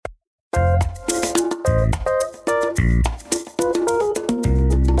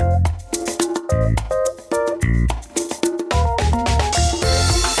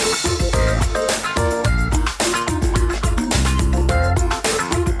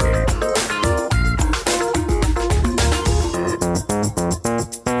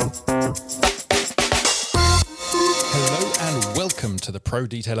Pro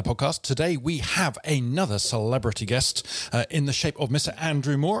Detailer podcast. Today we have another celebrity guest in the shape of Mr.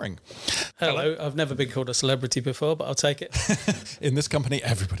 Andrew Mooring. Hello. I've never been called a celebrity before, but I'll take it. In this company,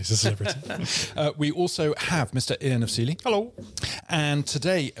 everybody's a celebrity. We also have Mr. Ian of Seeley. Hello. And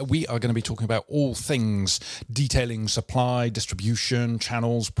today we are going to be talking about all things detailing, supply, distribution,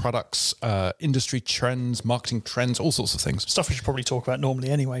 channels, products, industry trends, marketing trends, all sorts of things. Stuff we should probably talk about normally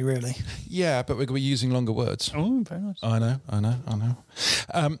anyway, really. Yeah, but we're going to be using longer words. Oh, very nice. I know.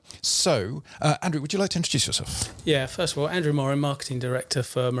 So, Andrew, would you like to introduce yourself? Yeah, first of all, Andrew Moore, Marketing Director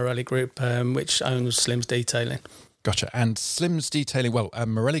for Morelli Group, which owns Slim's Detailing. Gotcha. And Slim's Detailing,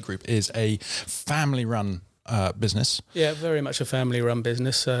 Morelli Group is a family-run business. Yeah, very much a family-run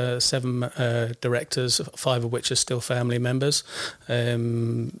business. 7 directors, 5 of which are still family members.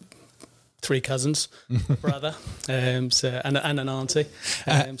 3 cousins, a brother, and an auntie.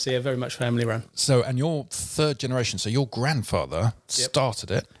 So, yeah, very much family run. So, and your third generation, so your grandfather started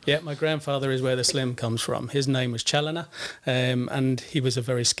it. Yeah, my grandfather is where the Slim comes from. His name was Challoner, and he was a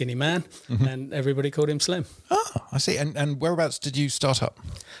very skinny man, and everybody called him Slim. Oh, I see. And whereabouts did you start up?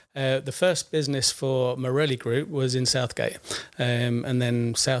 The first business for Morelli Group was in Southgate, and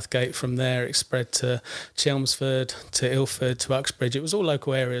then Southgate from there it spread to Chelmsford, to Ilford, to Uxbridge. It was all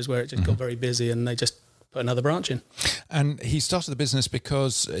local areas where it just got very busy, and they just put another branch in. And he started the business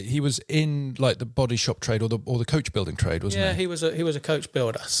because he was in like the body shop trade or the coach building trade, wasn't he? Yeah, he was a coach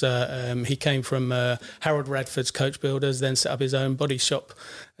builder. So he came from Harold Radford's Coach Builders, then set up his own body shop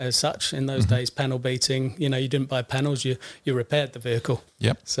as such. In those days, panel beating, you didn't buy panels, you repaired the vehicle.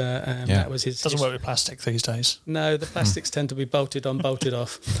 Yep. So that was his... Doesn't work with plastic these days. No, the plastics tend to be bolted on, bolted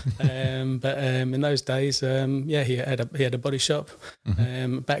off. But in those days, he had a body shop,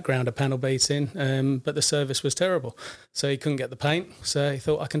 background of panel beating, but the service was terrible. So he couldn't get the paint. So he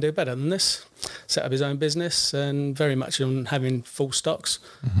thought, I can do better than this. Set up his own business, and very much on having full stocks.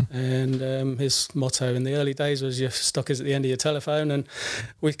 And his motto in the early days was, your stock is at the end of your telephone, and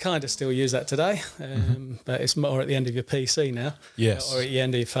we kind of still use that today, but it's more at the end of your PC now. Yes. Or at the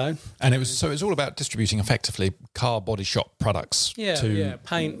end of your phone. And it was all about distributing effectively car body shop products. Yeah.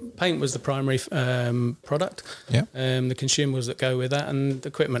 Paint was the primary product. Yeah. The consumables that go with that, and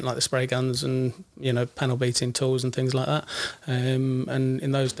equipment like the spray guns and panel beating tools and things like that. And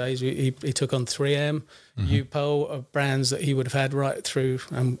in those days, he took on 3M, U-Pole, brands that he would have had right through.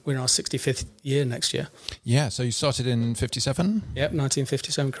 We're in our 65th year next year. Yeah. So you started in 57. Yep,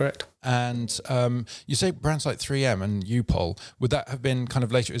 1957, correct. And you say brands like 3M and U-Pole, would that have been kind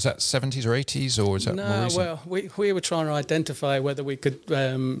of later? Is that 70s or 80s, or is that more recent? Well, we were trying to identify whether we could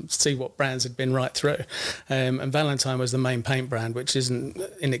see what brands had been right through. And Valentine was the main paint brand, which isn't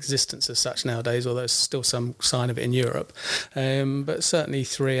in existence as such nowadays, although there's still some sign of it in Europe. But certainly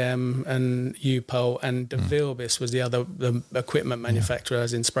 3M and U-Pole and De Vilbis was the equipment manufacturer,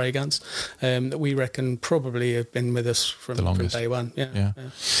 as in spray guns, that we reckon probably have been with us from day one. Yeah.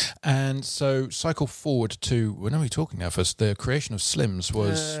 And so cycle forward to, when are we talking now first? The creation of Slims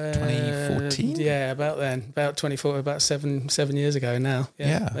was 2014? Yeah, about then. About 24, about seven years ago now.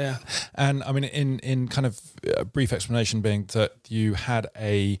 Yeah. And I mean, in kind of a brief explanation being that you had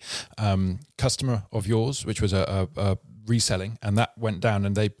a customer of yours, which was a reselling, and that went down,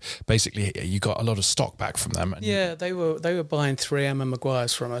 and you got a lot of stock back from them. And they were buying 3M and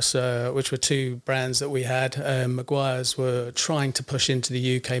Maguire's from us, which were 2 brands that we had. Maguire's were trying to push into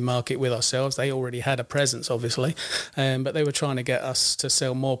the UK market with ourselves. They already had a presence, obviously, but they were trying to get us to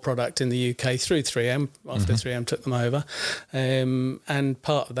sell more product in the UK through 3M after 3M took them over. And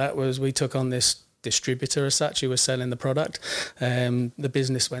part of that was we took on this distributor as such who was selling the product. The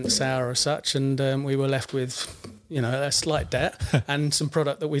business went sour as such, and we were left with a slight debt and some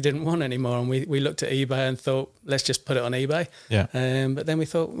product that we didn't want anymore, and we looked at eBay and thought, let's just put it on eBay. But then we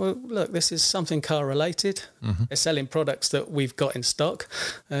thought, well, look, this is something car related. They're selling products that we've got in stock.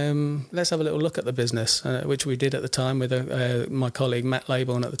 Let's have a little look at the business, which we did at the time with my colleague Matt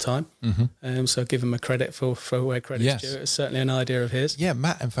Laybourne at the time. So give him a credit for where credit's due. It's certainly an idea of his. Yeah,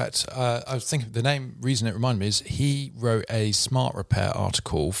 Matt, in fact, I was thinking the reason it reminded me is he wrote a smart repair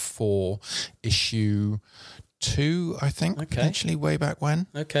article for issue 2, I think, potentially way back when.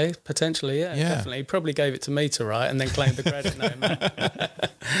 Okay, potentially, yeah. Definitely. He probably gave it to me to write and then claimed the credit. No,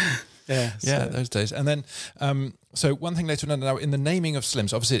 man. Those days. And then, so one thing later on, now in the naming of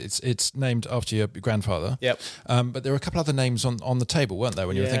Slims, obviously it's named after your grandfather. Yep. But there were a couple other names on the table, weren't there,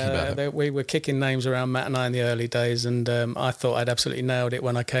 when you were thinking about it? We were kicking names around, Matt and I, in the early days, and I thought I'd absolutely nailed it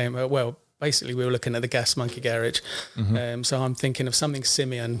when I came. basically we were looking at the Gas Monkey Garage. So I'm thinking of something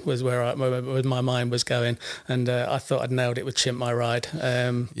simian was where my mind was going, and I thought I'd nailed it with Chimp My Ride.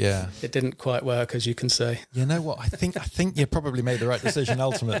 It didn't quite work, as you can see. You know what? I think you probably made the right decision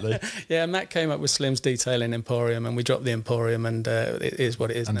ultimately. Yeah, Matt came up with Slim's Detailing Emporium, and we dropped the Emporium, and it is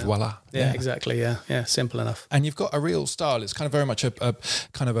what it is and now. Voila. Yeah, exactly. Yeah, simple enough. And you've got a real style. It's kind of very much a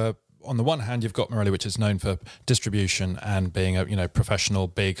kind of a. On the one hand, you've got Morelli, which is known for distribution and being a professional,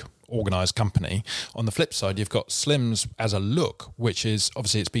 big, organised company. On the flip side, you've got Slim's as a look, which is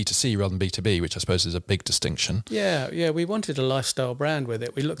obviously it's B2C rather than B2B, which I suppose is a big distinction. Yeah. We wanted a lifestyle brand with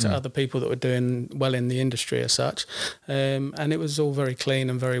it. We looked at other people that were doing well in the industry as such, and it was all very clean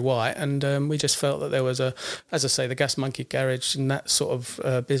and very white. And we just felt that there was as I say, the Gas Monkey Garage and that sort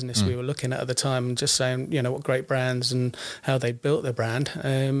of business we were looking at the time, and just saying, what great brands and how they built their brand.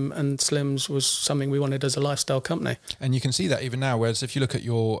 And Slim's was something we wanted as a lifestyle company. And you can see that even now, whereas if you look at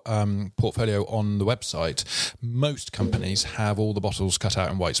your portfolio on the website, most companies have all the bottles cut out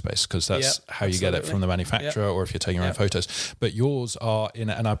in white space because that's how you get it from the manufacturer, or if you're taking your own photos. But yours are in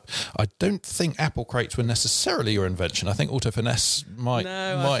it, and I don't think apple crates were necessarily your invention. I think Auto Finesse might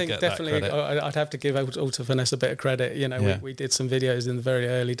I think get definitely that credit. I'd have to give Auto Finesse a bit of credit. We did some videos in the very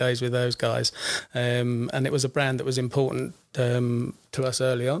early days with those guys, and it was a brand that was important to us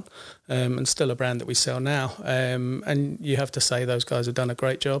early on, and still a brand that we sell now. And you have to say those guys have done a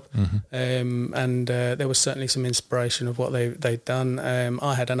great job. And there was certainly some inspiration of what they'd done.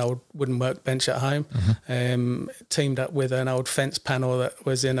 I had an old wooden workbench at home, teamed up with an old fence panel that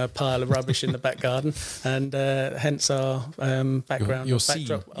was in a pile of rubbish in the back garden, and hence our background. Your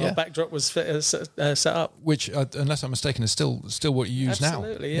backdrop. scene, Our backdrop was set up. Which, unless I'm mistaken, is still what you use now.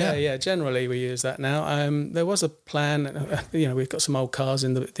 Absolutely, yeah. Generally, we use that now. There was a plan. We've got some old cars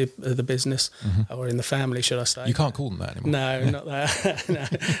in the business, or in the family, should I say? You can't call them that anymore. No, not that. No.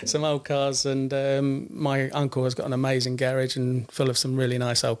 Some old cars, and my uncle has got an amazing garage and full of some really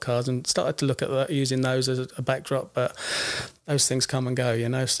nice old cars, and started to look at using those as a backdrop, but those things come and go,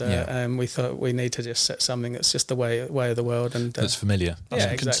 so we thought we need to just set something that's just the way of the world, and that's familiar.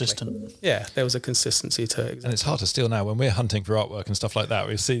 Exactly. Consistent. Yeah, there was a consistency to it. Exactly. And it's hard to steal now when we're hunting for artwork and stuff like that.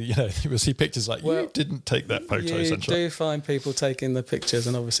 We see, we'll see pictures like, you didn't take that photo. You do find people taking the pictures,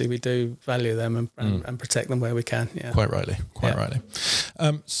 and obviously we do value them and protect them where we can. Yeah, quite rightly.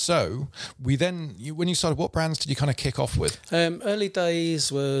 So we then, when you started, what brands did you kind of kick off with? Early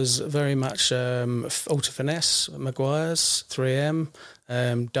days was very much Auto Finesse, Maguire's, 3M,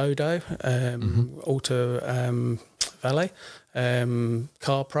 Dodo, Auto Valet,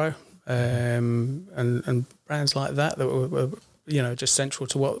 Car Pro, and brands like that were just central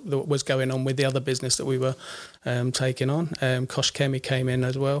to what was going on with the other business that we were taking on. Kosh Chemi came in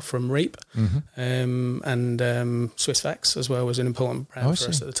as well from Reap, and Swiss Vax as well was an important brand for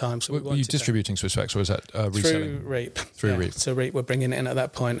us at the time. So were you distributing Swiss Vax, or was that reselling? Through Reap. Reap. So Reap were bringing it in at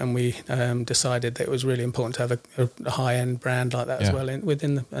that point, and we decided that it was really important to have a high-end brand like that as well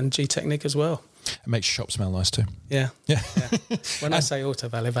and G-Technique as well. It makes your shop smell nice too. Yeah. When I say Auto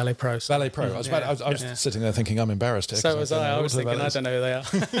Valet Pro. Valet Pro. I was sitting there thinking I'm embarrassed here. So was I. I was thinking, I don't know who they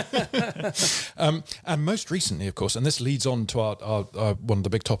are. And most recently, of course, and this leads on to our one of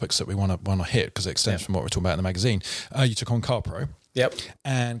the big topics that we want to hit, because it extends from what we're talking about in the magazine. You took on Car Pro. Yep.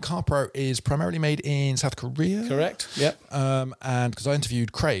 And Car Pro is primarily made in South Korea. Correct. Yep. And because I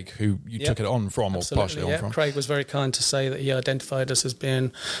interviewed Craig, who you took it on from, or partially on from. Craig was very kind to say that he identified us as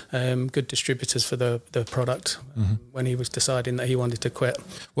being good distributors for the product when he was deciding that he wanted to quit.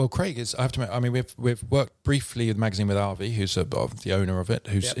 Well, Craig is, I have to admit, I mean, we've worked briefly with the magazine with Arvi, who's the owner of it,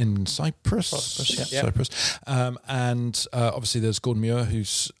 who's in Cyprus. Cyprus. And obviously there's Gordon Muir,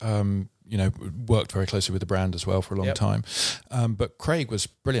 who's worked very closely with the brand as well for a long time. But Craig was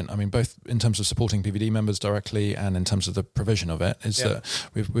brilliant. I mean, both in terms of supporting PVD members directly and in terms of the provision of it, is that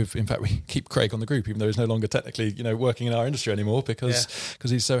we've in fact, we keep Craig on the group, even though he's no longer technically, working in our industry anymore, because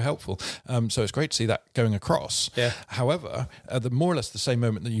he's so helpful. So it's great to see that going across. Yeah. However, at more or less the same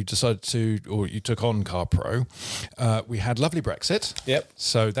moment that you decided you took on Car Pro, we had lovely Brexit. Yep.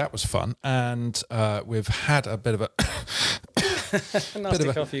 So that was fun. And we've had a bit of a...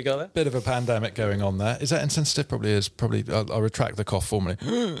 Nasty cough you got there. Bit of a pandemic going on there. Is that insensitive? Probably is. I'll retract the cough formally.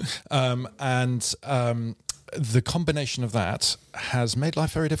 The combination of that has made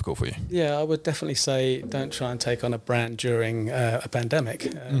life very difficult for you. Yeah, I would definitely say don't try and take on a brand during a pandemic.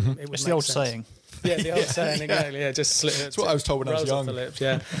 It's the old saying. Yeah, the old saying, exactly. Yeah, just slip. That's what I was told when I was young. The lips,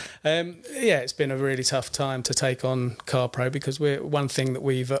 yeah. It's been a really tough time to take on CarPro because one thing that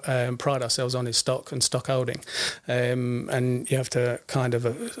we've pride ourselves on is stock and stock holding. And you have to kind of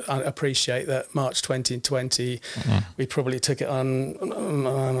appreciate that March 2020, we probably took it on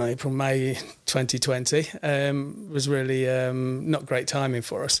April, May 2020, was really not great timing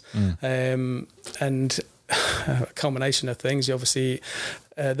for us. And a combination of things, obviously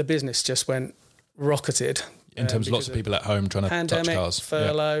the business just went rocketed. In terms of lots of people at home trying to pandemic, touch cars.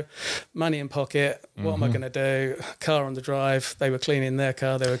 furlough, money in pocket, what am I going to do? Car on the drive. They were cleaning their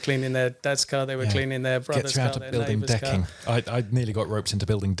car. They were cleaning their dad's car. They were cleaning their brother's car, their neighbour's decking. car. I nearly got roped into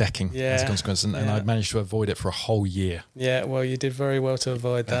building decking as a consequence, and I managed to avoid it for a whole year. Yeah, well, you did very well to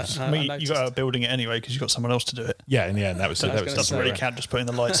avoid that. You got out of building it anyway because you got someone else to do it. Yeah, in the end, that doesn't really count just putting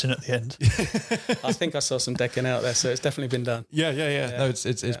the lights in at the end. I think I saw some decking out there, so it's definitely been done. Yeah. No,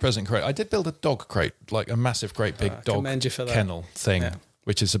 it's present crate. I did build a dog crate, like a massive, great big dog kennel thing,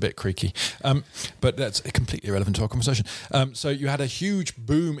 which is a bit creaky. But that's completely irrelevant to our conversation. So you had a huge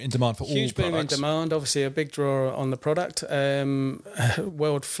boom in demand for all products. Huge boom in demand, obviously a big draw on the product.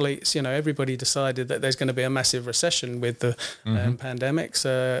 World fleets, everybody decided that there's going to be a massive recession with the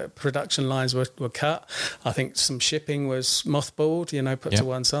pandemics. Production lines were cut. I think some shipping was mothballed, put to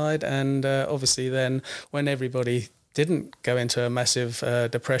one side. And obviously then when everybody didn't go into a massive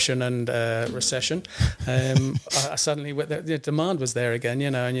depression and recession. Suddenly, the demand was there again,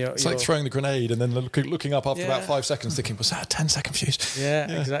 and it's like throwing the grenade and then looking up after about 5 seconds, thinking, was that a 10-second fuse? Yeah,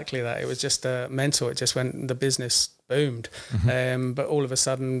 exactly that. It was just mental. It just went. The business boomed, but all of a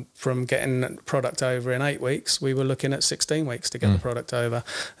sudden, from getting product over in 8 weeks, we were looking at 16 weeks to get the product over,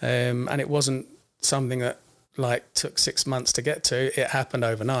 and it wasn't something that took 6 months to get to. It happened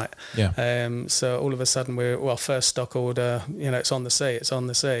overnight. So all of a sudden first stock order, it's on the sea,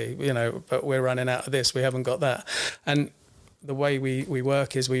 but we're running out of this, we haven't got that. And the way we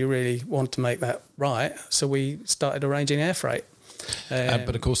work is we really want to make that right, so we started arranging air freight.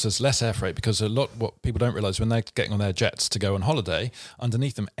 But of course there's less air freight because what people don't realise when they're getting on their jets to go on holiday,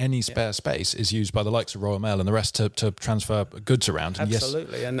 underneath them any spare space is used by the likes of Royal Mail and the rest to transfer goods around. And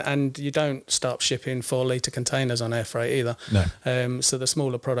absolutely, and you don't start shipping 4-litre containers on air freight either. No. So the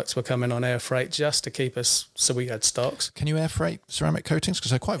smaller products were coming on air freight just to keep us, so we had stocks. Can you air freight ceramic coatings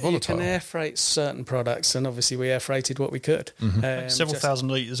because they're quite volatile? You can air freight certain products, and obviously we air freighted what we could. Several thousand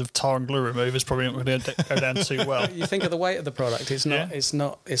litres of tar and glue removers probably not going to go down too well. You think of the weight of the product. It's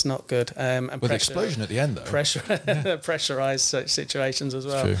not good. And with pressure, explosion at the end, though. Pressurised situations as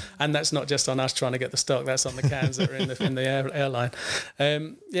well. And that's not just on us trying to get the stock. That's on the cans that are in the airline.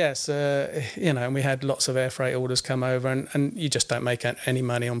 And we had lots of air freight orders come over, and you just don't make any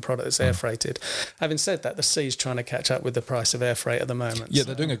money on product that's air freighted. Having said that, the sea's trying to catch up with the price of air freight at the moment. Yeah,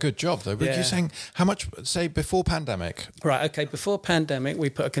 they're doing a good job, though. But you're saying how much, say, before pandemic? Right, okay, before pandemic, we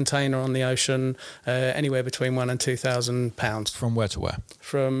put a container on the ocean anywhere between £1,000 and £2,000. From where to where?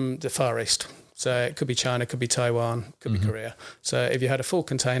 From the Far East. So it could be China, could be Taiwan, could be Korea. So if you had a full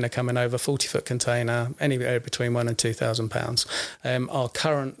container coming over, 40-foot container, anywhere between £1,000 and £2,000. Our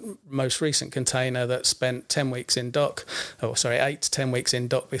current, most recent container that spent 10 weeks in dock, 8 to 10 weeks in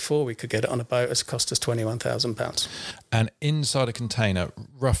dock before we could get it on a boat, has cost us £21,000. And inside a container,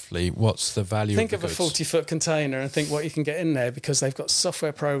 roughly, what's the value think of the goods? Think of a 40-foot container and think what you can get in there, because they've got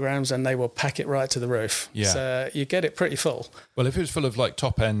software programs and they will pack it right to the roof. Yeah. So you get it pretty full. Well, if it was full of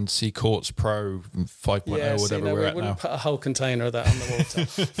top-end Sea Quartz Pro 5.0 or whatever we're at now. We wouldn't put a whole container of that on the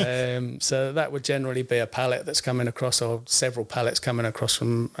water. So that would generally be a pallet that's coming across, or several pallets coming across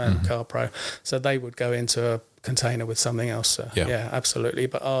from CarPro. So they would go into a container with something else. Yeah, absolutely.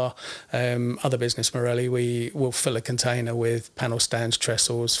 But our other business, Morelli, we will fill a container with panel stands,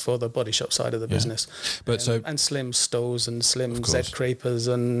 trestles for the body shop side of the business. But and slim stalls and slim Z creepers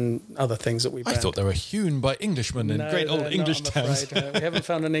and other things that we brand. I thought they were hewn by Englishmen in great old English towns. We haven't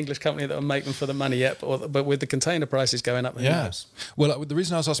found an English company that will make them for the money yet, but with the container prices going up. Well, the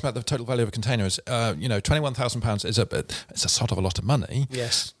reason I was asking about the total value of a container is, £21,000 is it's a sort of a lot of money.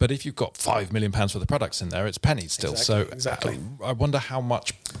 Yes. But if you've got £5 million worth of products in there, it's pennies still. Exactly. I wonder how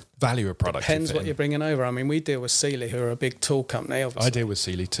much value a product depends what you're bringing over. I mean, we deal with Sealy, who are a big tool company. Obviously, I deal with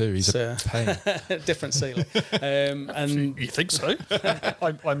Sealy too. He's a pain. Different Sealy. And you think so?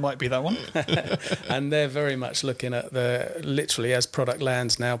 I might be that one. And they're very much looking at literally as product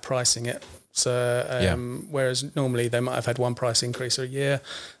lands now, pricing it So whereas normally they might have had one price increase a year,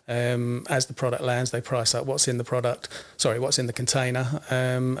 as the product lands, they price up what's in the container,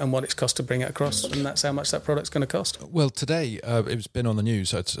 and what it's cost to bring it across, and that's how much that product's going to cost. Well, today it's been on the news,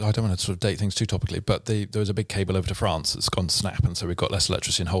 so I don't want to sort of date things too topically, but there was a big cable over to France that's gone snap, and so we've got less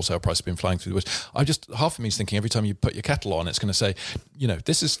electricity and wholesale prices have been flying through the woods. Half of me is thinking every time you put your kettle on, it's going to say,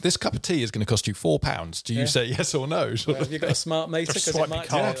 this cup of tea is going to cost you £4. Do you say yes or no? Well, have you got a smart meter? Just swipe your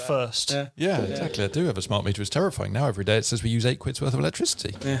card first. Yeah, exactly. I do have a smart meter. It's terrifying. Now every day it says we use £8 worth of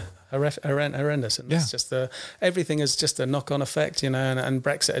electricity. Yeah. Horrendous, and it's just everything is just a knock-on effect, and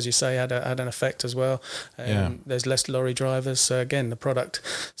Brexit, as you say, had an effect as well. There's less lorry drivers, so again the product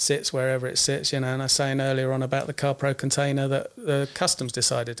sits wherever it sits, and I was saying earlier on about the CarPro container that the customs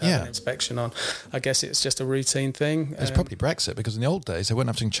decided to have an inspection on. I guess it's just a routine thing. It's probably Brexit, because in the old days they weren't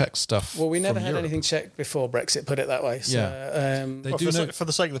having to check stuff. Well, we never had Europe. anything checked before Brexit, put it that way. So, for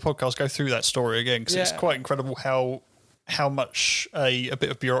the sake of the podcast, go through that story again, because it's quite incredible how much a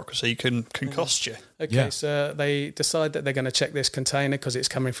bit of bureaucracy can cost you. Okay, so they decide that they're going to check this container because it's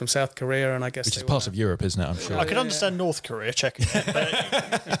coming from South Korea, and I guess which is part of Europe, isn't it? I'm sure. I can understand North Korea checking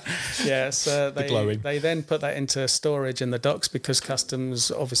it. So they then put that into storage in the docks because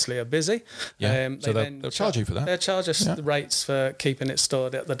customs obviously are busy. So they'll charge you for that. They'll charge us the rates for keeping it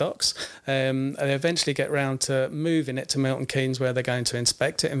stored at the docks. They eventually get round to moving it to Milton Keynes, where they're going to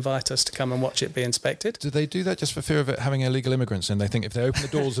inspect it, invite us to come and watch it be inspected. Do they do that just for fear of it having illegal immigrants in? They think if they open the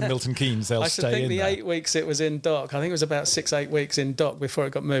doors of Milton Keynes, they'll stay in there. 8 weeks it was in dock. I think it was about 6-8 weeks in dock before it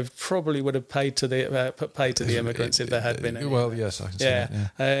got moved. Probably would have paid to the immigrants if there had been any. Well, yes, I can see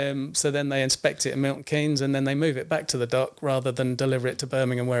that. So then they inspect it in Milton Keynes, and then they move it back to the dock rather than deliver it to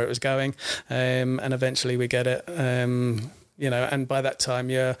Birmingham where it was going. And eventually we get it. And by that time,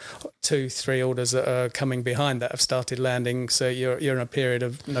 you're 2-3 orders that are coming behind that have started landing, so you're in a period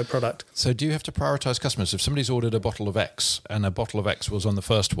of no product. So do you have to prioritise customers? If somebody's ordered a bottle of X and a bottle of X was on the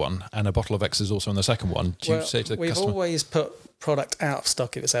first one and a bottle of X is also on the second one, do you say to the customer? We've always put product out of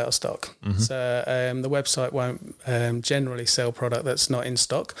stock if it's out of stock. Mm-hmm. So the website won't generally sell product that's not in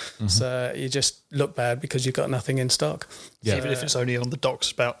stock. Mm-hmm. So you just look bad because you've got nothing in stock. Yeah. Even if it's only on the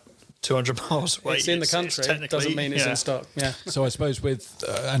docks about 200 miles away. It's in the country. It doesn't mean it's in stock. Yeah. So I suppose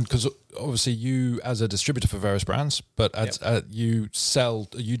and because obviously you as a distributor for various brands, but you do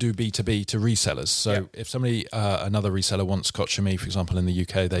B2B to resellers. So if somebody, another reseller wants Scotch Chimay, for example, in the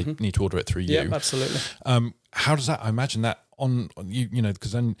UK, they need to order it through you. Yeah, absolutely. How does that? I imagine that on you,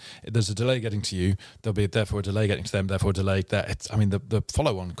 because then there's a delay getting to you. There'll be therefore a delay getting to them. Therefore a delay there. The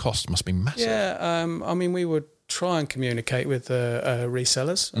follow-on cost must be massive. Yeah. We would try and communicate with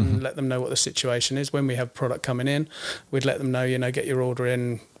resellers and let them know what the situation is. When we have product coming in, we'd let them know, get your order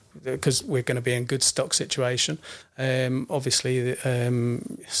in because we're going to be in good stock situation. Obviously,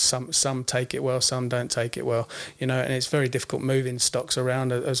 some take it well, some don't take it well, and it's very difficult moving stocks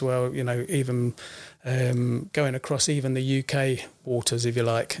around as well, even going across even the UK waters, if you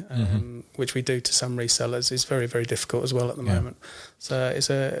like, which we do to some resellers, is very, very difficult as well at the moment. So it's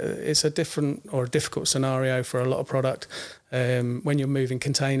a different or a difficult scenario for a lot of product. When you're moving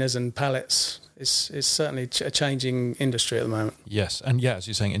containers and pallets, it's certainly a changing industry at the moment. Yes, and as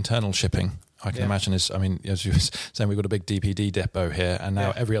you're saying, internal shipping, I can imagine as you were saying, we've got a big DPD depot here, and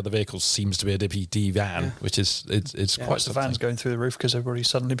now every other vehicle seems to be a DPD van, which is it's quite the van's going through the roof because everybody's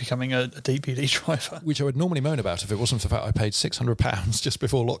suddenly becoming a DPD driver. Which I would normally moan about if it wasn't for the fact I paid £600 just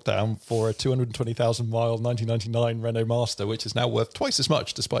before lockdown for a 220,000 mile 1999 Renault Master, which is now worth twice as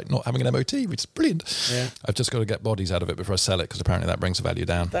much despite not having an MOT, which is brilliant. Yeah. I've just got to get bodies out of it before I sell it because apparently that brings the value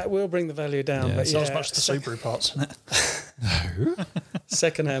down. That will bring the value down, but it's not as much the Subaru parts in it. No.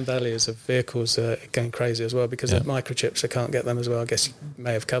 Second-hand values of vehicles are going crazy as well because of microchips. I can't get them as well. I guess you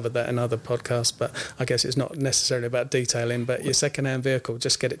may have covered that in other podcasts, but I guess it's not necessarily about detailing. But your second-hand vehicle,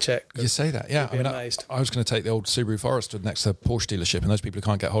 just get it checked. You say that, yeah. I was going to take the old Subaru Forester next to the Porsche dealership, and those people who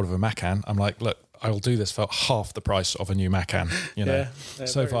can't get hold of a Macan, I'm like, look, I'll do this for half the price of a new Macan.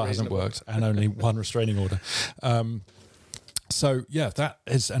 So far hasn't worked, and only one restraining order. So that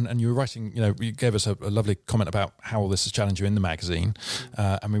is, and you were writing, you gave us a lovely comment about how all this has challenged you in the magazine,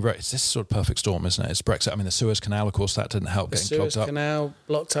 and we wrote, it's this sort of perfect storm, isn't it? It's Brexit. The Suez Canal, of course, that didn't help getting clogged up. The Suez Canal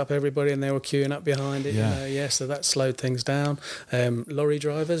blocked up everybody, and they were queuing up behind it. So that slowed things down. Lorry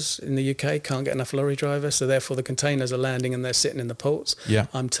drivers in the UK can't get enough lorry drivers, so therefore the containers are landing and they're sitting in the ports. Yeah,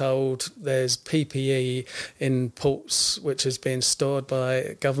 I'm told there's PPE in ports which is being stored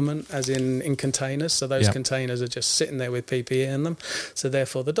by government, as in containers. So those containers are just sitting there with PPE. PPE in them. So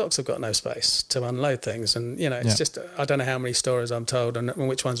therefore the docks have got no space to unload things. And, it's just, I don't know how many stories I'm told and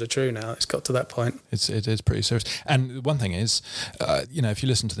which ones are true now. It's got to that point. It is pretty serious. And one thing is, if you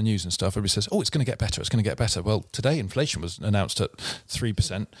listen to the news and stuff, everybody says, it's going to get better. It's going to get better. Well, today inflation was announced at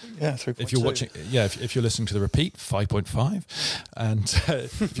 3%. Yeah, 3.2. If you're watching, if you're listening to the repeat, 5.5. And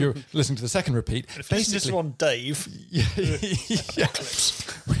if you're listening to the second repeat, if basically this is on Dave.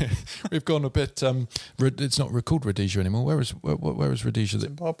 We've gone a bit. It's not called Rhodesia anymore. Where is Rhodesia?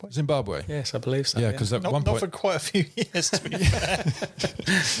 Zimbabwe. Yes, I believe so. Yeah, because at one point, not for quite a few years, to be fair.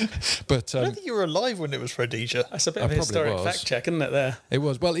 But I don't think you were alive when it was Rhodesia. That's a bit of a historic fact check, isn't it? There, it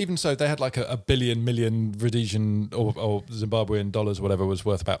was. Well, even so, they had like a billion Rhodesian or Zimbabwean dollars, or whatever, was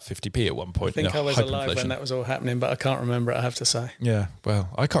worth about 50p at one point. I think I was alive when that was all happening, but I can't remember it, I have to say. Yeah, well,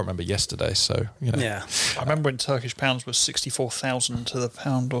 I can't remember yesterday, so Yeah, I remember when Turkish pounds was 64,000 to the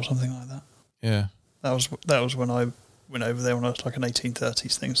pound or something like that. Yeah, that was when I went over there when I was like an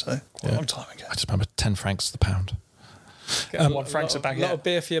 1830s thing, so quite a long time ago. I just remember 10 francs the pound. 1 franc's a baguette. A lot of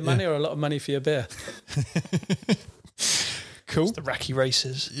beer for your money or a lot of money for your beer? Cool. It's the Raki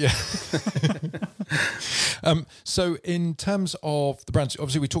races. Yeah. So in terms of the brands,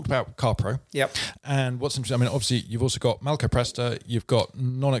 obviously we talked about CarPro. Yep. And what's interesting, I mean, obviously you've also got Malco Presta, you've got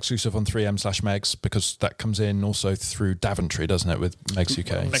non-exclusive on 3M/Megs, because that comes in also through Daventry, doesn't it, with Megs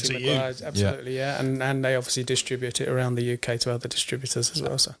UK? Megs EU. Absolutely, yeah. And they obviously distribute it around the UK to other distributors as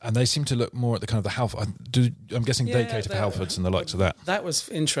well. So. And they seem to look more at the kind of the Halford. I'm guessing they cater for Halfords and the likes of that. That was,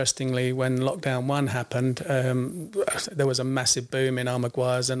 interestingly, when lockdown 1 happened, there was a massive boom in our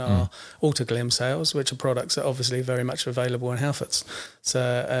Maguires and our Autoglim sales, which are products that are obviously very much available in Halfords. So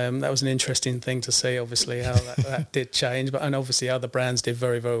that was an interesting thing to see, obviously, how that did change. And obviously other brands did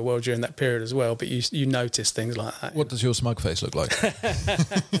very, very well during that period as well. But you notice things like that. What does your smug face look like?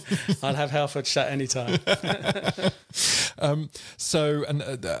 I'll have Halford shut anytime. There's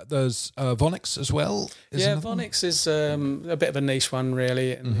Vonix as well. Vonix is a bit of a niche one,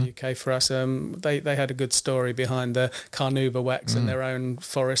 really, in the UK for us. They had a good story behind the Carnauba wax and their own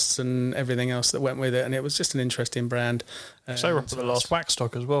forests and everything else that went with it, and it was just an interesting brand. So they were up for the last wax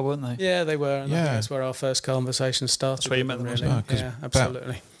stock as well, weren't they? Yeah, they were. And I think that's where our first conversation started. That's where you met them, really. Yeah,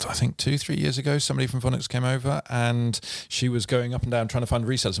 absolutely. I think 2-3 years ago, somebody from Vonix came over and she was going up and down trying to find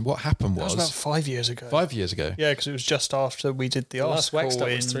resellers. And what happened was... That was about 5 years ago. 5 years ago? Yeah, because it was just after we did the last wax stock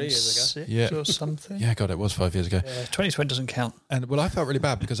was 3 years ago. Or something. Yeah, God, it was 5 years ago. Yeah, 2020 doesn't count. And, well, I felt really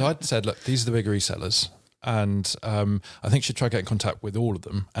bad because I'd said, look, these are the big resellers. And I think she tried to get in contact with all of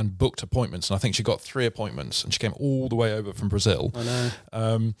them and booked appointments. And I think she got 3 appointments and she came all the way over from Brazil. I know.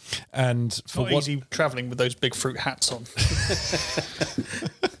 And for not easy travelling with those big fruit hats on.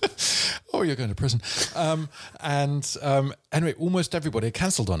 Oh, you're going to prison. Anyway, almost everybody had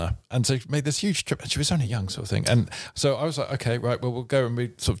cancelled on her. And so made this huge trip. And she was only young, sort of thing. And so I was like, okay, right, well, we'll go. And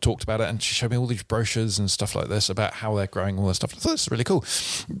we sort of talked about it. And she showed me all these brochures and stuff like this about how they're growing, all that stuff. I thought this is really cool.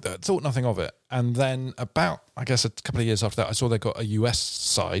 Thought nothing of it. And then about, I guess, a couple of years after that, I saw they got a US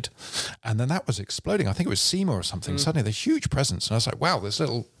side. And then that was exploding. I think it was Seymour or something. Suddenly, there's huge presence. And I was like, wow, this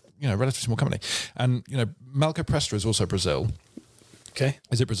little, relatively small company. And, Malco Presta is also Brazil. Okay.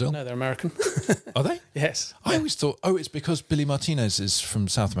 Is it Brazil? No, they're American. Are they? Yes. I always thought, it's because Billy Martinez is from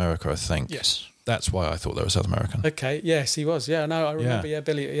South America, I think. Yes. That's why I thought they were South American. Okay, yes, he was. Yeah, no, I remember. Yeah,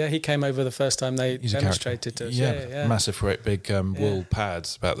 Billy. Yeah, he came over the first time they demonstrated to us. Yeah, massive, great big wool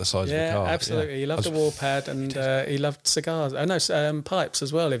pads about the size of a car. Absolutely. He loved a wool pad and he loved cigars. Oh no, pipes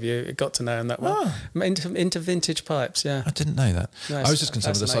as well. If you got to know him that well, into vintage pipes. Yeah, I didn't know that. No, I was just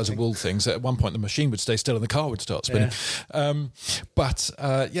concerned with the size of wool things. At one point, the machine would stay still and the car would start spinning.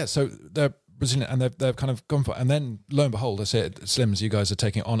 Yeah. So they're Brazilian, and they've kind of gone for it. And then, lo and behold, I see it, Slims, you guys are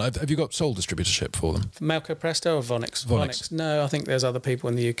taking it on. Have you got sole distributorship for them? Malco Presta or Vonix? Vonix. No, I think there's other people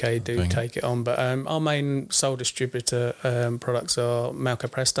in the UK do take it on, but our main sole distributor products are Malco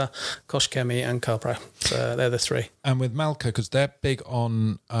Presta, Kosh Chemi and CarPro. So they're the 3. And with Malco, because they're big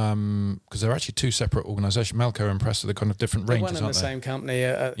on, because they're actually 2 separate organisations, Malco and Presta, they're kind of different ranges, aren't they? One and the same company,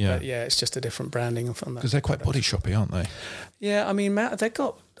 but it's just a different branding from that. Because they're quite body shoppy, aren't they? Yeah, I mean, they've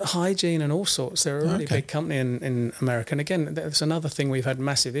got hygiene and all sorts. They're a really big company in America. And again, that's another thing we've had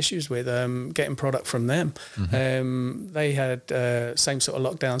massive issues with, getting product from them. They had same sort of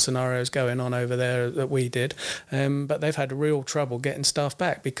lockdown scenarios going on over there that we did, but they've had real trouble getting staff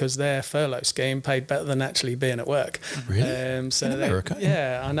back because their furlough scheme paid better than actually being at work. Really? In America?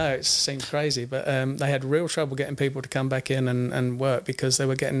 Yeah, I know, it seems crazy, but they had real trouble getting people to come back in and work because they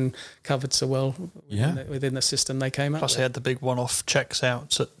were getting covered so well within the system they came up Plus with. They had the big one-off checks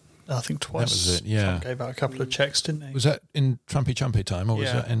out at, I think, twice. That was it, yeah. Trump gave out a couple of checks, didn't he? Was that in Trumpy time or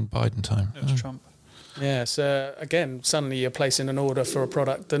was that in Biden time? It was Trump. Yeah, so again, suddenly you're placing an order for a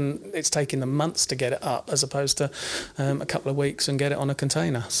product and it's taking them months to get it up as opposed to a couple of weeks and get it on a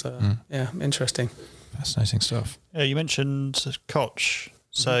container. So, yeah, interesting. Fascinating stuff. Yeah, you mentioned Koch.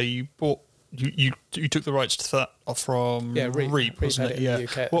 So you bought... You took the rights to that from Reap, wasn't it? Yeah.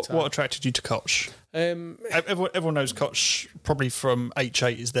 What attracted you to Koch? Everyone knows Koch probably from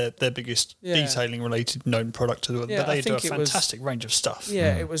H8 is their biggest detailing related known product to the world, but they do a fantastic range of stuff.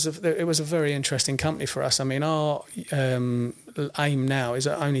 Yeah, it was a very interesting company for us. I mean, our aim now is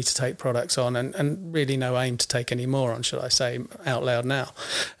only to take products on, and really no aim to take any more on, should I say out loud now.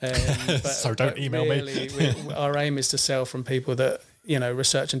 So don't email me. Our aim is to sell from people that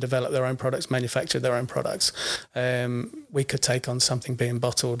research and develop their own products, manufacture their own products. We could take on something being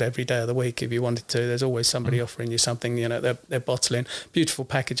bottled every day of the week if you wanted to. There's always somebody offering you something, they're bottling. Beautiful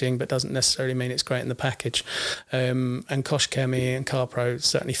packaging, but doesn't necessarily mean it's great in the package. And Koch Chemie and CarPro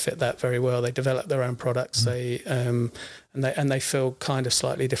certainly fit that very well. They develop their own products. And they fill kind of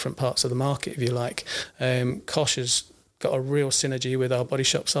slightly different parts of the market, if you like. Koch has got a real synergy with our body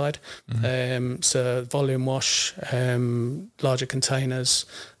shop side. So volume wash, larger containers.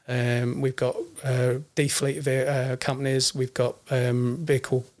 We've got defleet companies. We've got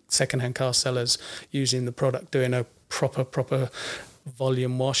vehicle second-hand car sellers using the product, doing a proper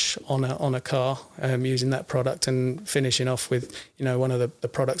volume wash on a car, using that product and finishing off with one of the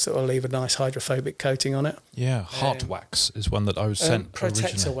products that will leave a nice hydrophobic coating on it. Yeah, Heart Wax is one that I was sent. Protector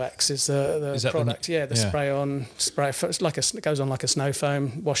originally. Wax is the product. Spray. It goes on like a snow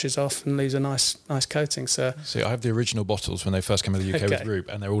foam, washes off and leaves a nice coating. So see, I have the original bottles when they first came to the UK with Roop,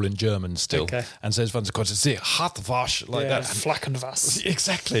 and they're all in German still. And so it's quite to Heart Wash like that. Flackenwas.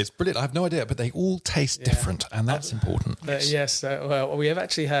 Exactly, it's brilliant. I have no idea, but they all taste different, and that's important. Yes. Well, we have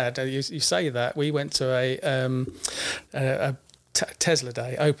actually had. You say that we went to a Tesla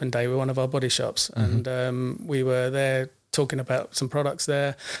day, open day with one of our body shops, and we were there talking about some products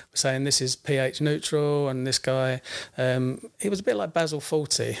there, saying this is pH neutral, and this guy, he was a bit like Basil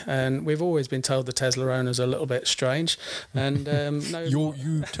Fawlty, and we've always been told the Tesla owners are a little bit strange. And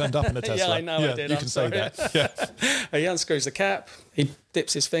you turned up in a Tesla. Yeah, I know, I did. You can say that. Yeah. He unscrews the cap, he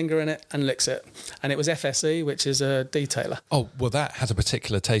dips his finger in it and licks it, and it was FSE, which is a detailer. Oh well, that has a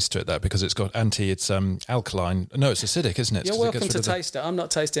particular taste to it, though, because it's got it's alkaline. No, it's acidic, isn't it? You're welcome to taste it. I'm not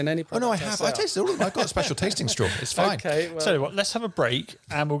tasting any product. Oh no, I have. I tasted all of them. I've got a special tasting straw. It's fine. Okay. Well, tell you what, let's have a break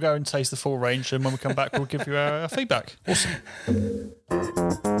and we'll go and taste the full range, and when we come back, we'll give you our feedback. Awesome.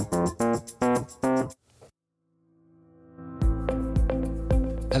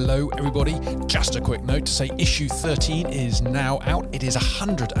 Hello, everybody. Just a quick note to say issue 13 is now out. It is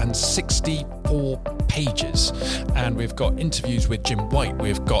 164 pages, and we've got interviews with Jim White.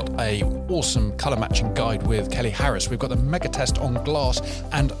 We've got a awesome colour matching guide with Kelly Harris. We've got the mega test on glass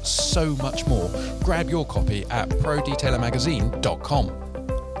and so much more. Grab your copy at prodetailermagazine.com.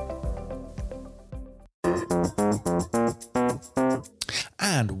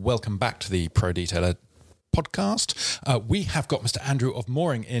 And welcome back to the Pro Detailer podcast. We have got Mr. Andrew of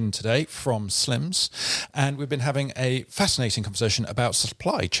Mooring in today from Slims, and we've been having a fascinating conversation about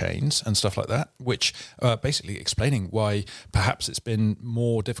supply chains and stuff like that, which basically explaining why perhaps it's been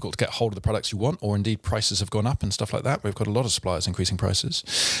more difficult to get hold of the products you want, or indeed prices have gone up and stuff like that. We've got a lot of suppliers increasing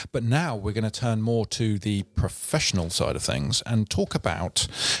prices, but now we're going to turn more to the professional side of things and talk about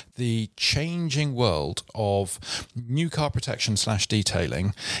the changing world of new car protection /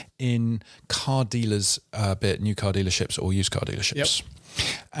 detailing in car dealers, be it new car dealerships or used car dealerships. Yep.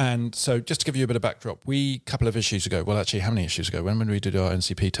 And so just to give you a bit of backdrop, a couple of issues ago, well, actually, how many issues ago? When we did our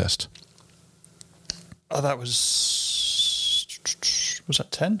NCP test? Oh, that was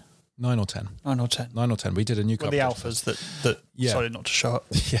that 10? 9 or 10. 9 or 10. 9 or 10. We did a new car. The alphas that decided not to show up.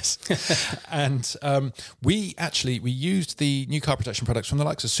 Yes. And we used the new car protection products from the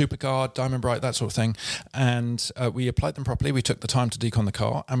likes of Superguard, Diamond Bright, that sort of thing. And we applied them properly. We took the time to decon the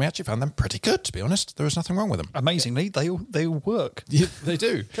car, and we actually found them pretty good, to be honest. There was nothing wrong with them. Amazingly, they all work. Yeah, they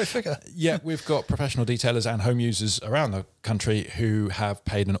do. Go figure. Yeah, we've got professional detailers and home users around the country who have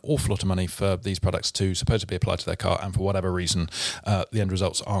paid an awful lot of money for these products to supposedly apply to their car, and for whatever reason, the end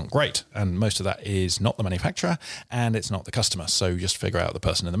results aren't great. And most of that is not the manufacturer and it's not the customer. So just figure out the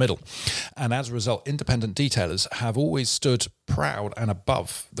person in the middle. And as a result, independent detailers have always stood proud and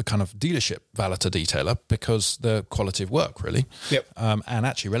above the kind of dealership valeter detailer because the quality of work, really. Yep. And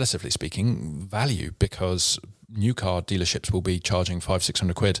actually, relatively speaking, value, because new car dealerships will be charging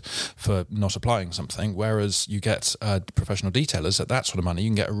 500-600 quid for not applying something, whereas you get professional detailers at that sort of money. You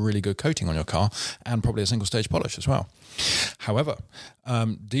can get a really good coating on your car and probably a single stage polish as well. However,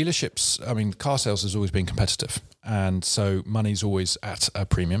 dealerships, I mean, car sales has always been competitive, and so money's always at a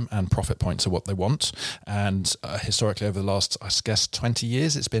premium, and profit points are what they want. And historically, over the last, I guess, 20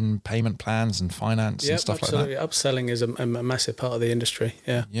 years, it's been payment plans and finance and stuff absolutely. like that. Upselling is a massive part of the industry.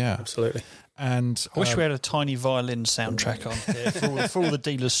 Yeah, absolutely. And I wish we had a tiny violin soundtrack on here for all the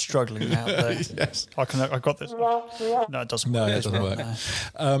dealers struggling out there. Yes, I got this. No, it doesn't work. No, it doesn't work.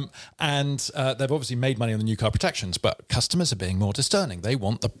 No. And they've obviously made money on the new car protections, but customers are being more discerning. They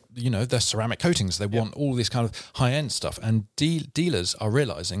want the ceramic coatings. They want all this kind of high end stuff, and dealers are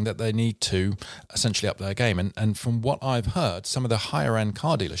realizing that they need to essentially up their game. And from what I've heard, some of the higher end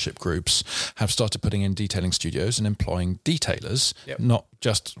car dealership groups have started putting in detailing studios and employing detailers, not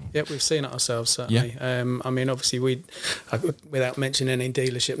just. Yep, we've seen it ourselves, certainly. I mean, obviously, without mentioning any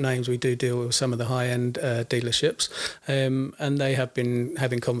dealership names, we do deal with some of the high-end dealerships, and they have been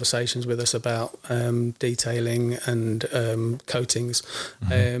having conversations with us about detailing and coatings.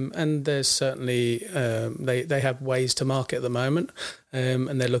 And there's certainly, they have ways to market at the moment.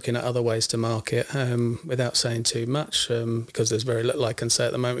 And they're looking at other ways to market without saying too much because there's very little I can say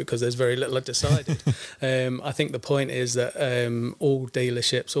at the moment because there's very little decided. I think the point is that all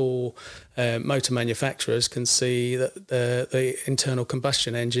dealerships, all motor manufacturers can see that the internal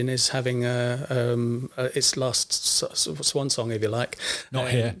combustion engine is having its last swan song, if you like. Not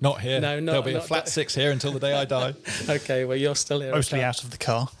here. No, there'll be a flat 6 here until the day I die. Okay, well, you're still here. Mostly out of the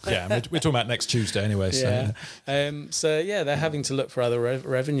car. Yeah, we're talking about next Tuesday anyway. So. Yeah. They're having to look for other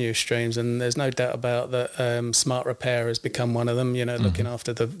revenue streams, and there's no doubt about that. Smart repair has become one of them. Looking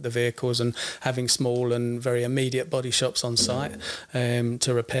after the vehicles and having small and very immediate body shops on site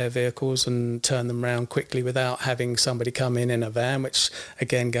to repair vehicles and turn them around quickly without having somebody come in a van, which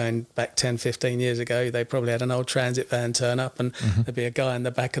again, going back 10, 15 years ago, they probably had an old transit van turn up and there'd be a guy in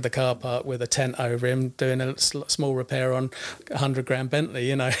the back of the car park with a tent over him doing a small repair on a 100 grand Bentley,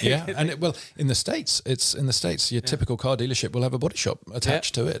 Yeah, and in the States, your typical car dealership will have a body shop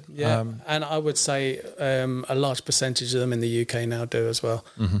attached to it. Yeah, and I would say a large percentage of them in the UK now do as well.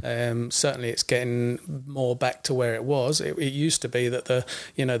 Certainly it's getting more back to where it was. It used to be that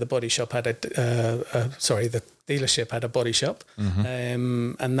the body shop had the dealership had a body shop,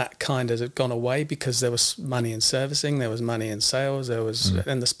 and that kind of had gone away because there was money in servicing, there was money in sales,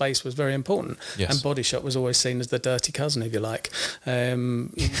 and the space was very important. Yes. And body shop was always seen as the dirty cousin, if you like.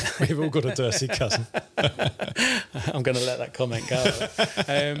 We've all got a dirty cousin. I'm going to let that comment go.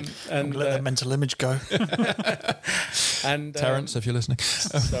 I'm going to let that mental image go. And Terence, if you're listening.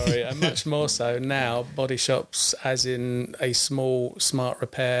 Sorry, and much more so now, body shops as in a small smart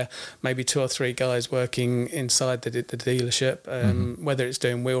repair, maybe 2 or 3 guys working inside the dealership, whether it's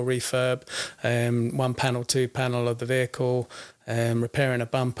doing wheel refurb, 1 panel, 2 panel of the vehicle, repairing a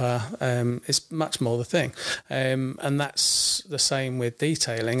bumper, is much more the thing. And that's the same with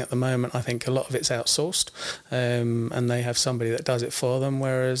detailing at the moment. I think a lot of it's outsourced, and they have somebody that does it for them,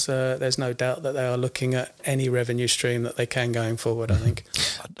 whereas there's no doubt that they are looking at any revenue stream that they can going forward, I think.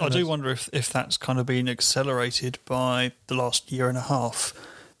 I do wonder if that's kind of been accelerated by the last year and a half,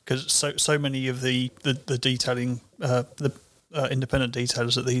 because so many of the detailing, independent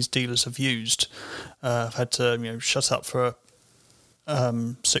detailers that these dealers have used have had to shut up for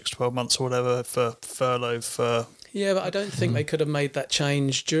 6-12 months or whatever for furlough for. Yeah, but I don't think they could have made that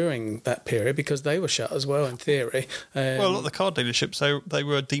change during that period because they were shut as well, in theory. Well, a lot of the car dealerships, they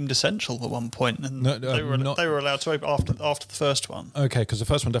were deemed essential at one point, and they were allowed to open after the first one. Okay, because the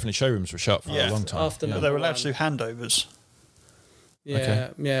first one definitely showrooms were shut for a long time. But they were allowed to do handovers.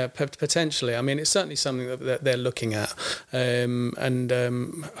 Yeah, potentially. I mean, it's certainly something that they're looking at.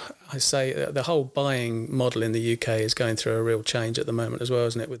 I say the whole buying model in the UK is going through a real change at the moment as well,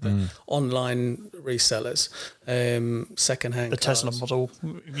 isn't it? With the online resellers, second-hand the cars. Tesla model,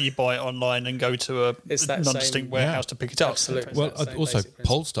 you buy it online and go to a non-distinct warehouse to pick it up. Absolutely. Well, also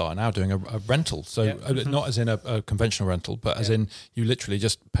Polestar are now doing a rental, so not as in a conventional rental, but as in you literally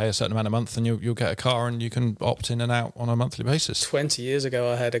just pay a certain amount a month and you'll get a car and you can opt in and out on a monthly basis. 20 years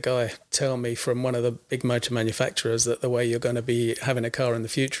ago, I had a guy tell me from one of the big motor manufacturers that the way you're going to be having a car in the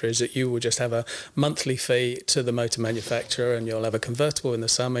future is that you will just have a monthly fee to the motor manufacturer, and you'll have a convertible in the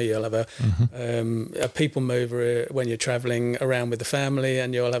summer, you'll have a people mover when you're travelling around with the family,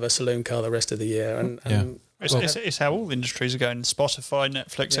 and you'll have a saloon car the rest of the year. And It's how all industries are going. Spotify,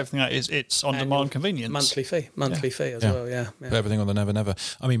 Netflix, everything like that. It's on-demand convenience. Monthly fee as well, Put everything on the Never Never.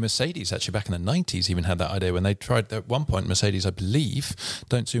 I mean, Mercedes actually back in the 90s even had that idea when they tried, at one point, Mercedes, I believe,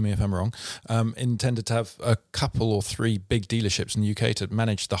 don't sue me if I'm wrong, intended to have a couple or three big dealerships in the UK to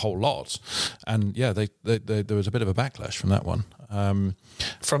manage the whole lot. And yeah, there was a bit of a backlash from that one.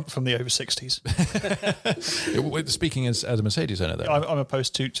 From the over 60s. Speaking as a Mercedes owner, though. I'm a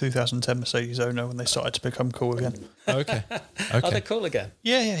post 2010 Mercedes owner when they started to become cool again. Okay. Are they cool again?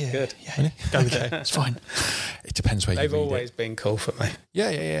 Yeah. Good. Yeah. Go with it. It's fine. It depends where They've you read always it. been cool for me.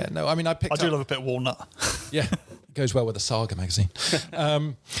 Yeah. No, I mean, I do love a bit of walnut. Yeah. It goes well with the Saga magazine.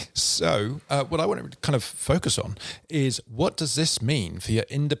 So what I want to kind of focus on is, what does this mean for your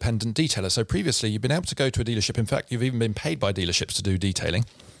independent detailer? So previously you've been able to go to a dealership. In fact, you've even been paid by dealerships to do detailing.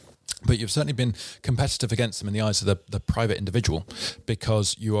 But you've certainly been competitive against them in the eyes of the private individual,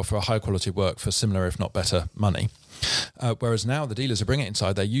 because you offer a high quality of work for similar, if not better, money. Whereas now the dealers are bringing it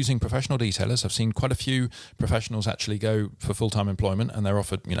inside. They're using professional detailers. I've seen quite a few professionals actually go for full-time employment, and they're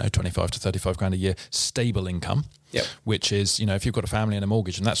offered, 25 to 35 grand a year stable income. Yep. Which is, if you've got a family and a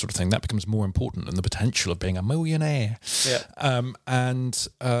mortgage and that sort of thing, that becomes more important than the potential of being a millionaire. Yeah.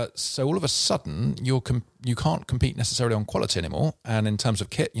 So all of a sudden, you can't compete necessarily on quality anymore. And in terms of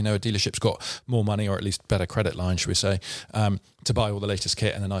kit, a dealership's got more money, or at least better credit line, should we say, to buy all the latest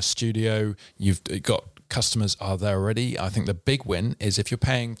kit and a nice studio. You've got customers are there already. I think the big win is if you're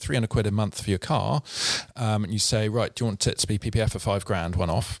paying 300 quid a month for your car, and you say, right, do you want it to be PPF for 5 grand one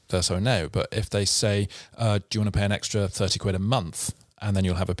off? They'll say no. But if they say, do you want to pay an extra 30 quid a month, and then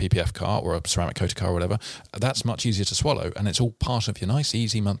you'll have a PPF car or a ceramic coated car or whatever, that's much easier to swallow. And it's all part of your nice,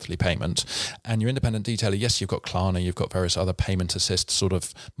 easy monthly payment. And your independent detailer, yes, you've got Klarna, you've got various other payment assist sort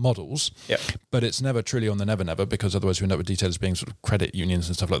of models, but it's never truly on the Never Never, because otherwise you end up with detailers being sort of credit unions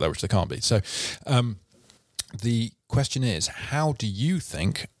and stuff like that, which they can't be. So the question is, how do you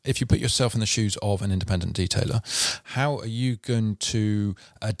think, if you put yourself in the shoes of an independent detailer, how are you going to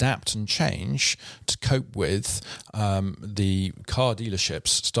adapt and change to cope with the car dealerships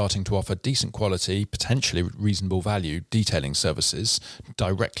starting to offer decent quality, potentially reasonable value detailing services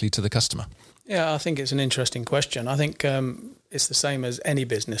directly to the customer? Yeah, I think it's an interesting question. I think it's the same as any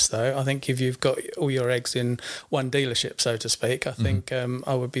business, though. I think if you've got all your eggs in one dealership, so to speak, I think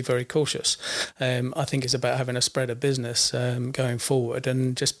I would be very cautious. I think it's about having a spread of business going forward,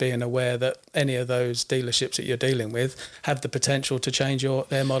 and just being aware that any of those dealerships that you're dealing with have the potential to change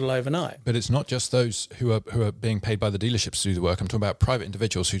their model overnight. But it's not just those who are being paid by the dealerships to do the work. I'm talking about private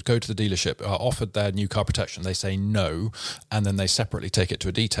individuals who go to the dealership, are offered their new car protection, they say no, and then they separately take it to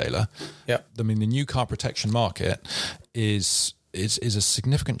a detailer. Yeah. I mean, the new car protection market is a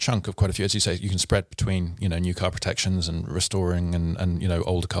significant chunk of quite a few. As you say, you can spread between new car protections and restoring and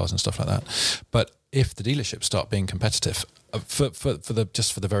older cars and stuff like that. But if the dealerships start being competitive for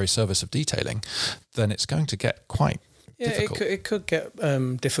the very service of detailing, then it's going to get quite difficult. It could get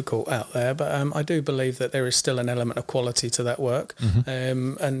difficult out there, but I do believe that there is still an element of quality to that work,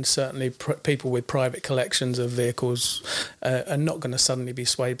 and certainly people with private collections of vehicles are not going to suddenly be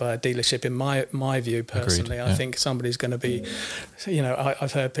swayed by a dealership. In my view, personally, I think somebody's going to be,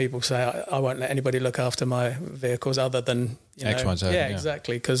 I've heard people say, I won't let anybody look after my vehicles other than X, Y, Z. Yeah,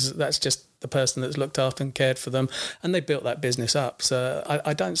 exactly, because that's just the person that's looked after and cared for them, and they built that business up. So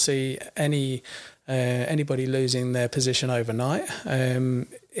I don't see anybody losing their position overnight.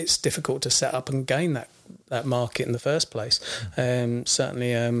 It's difficult to set up and gain that market in the first place.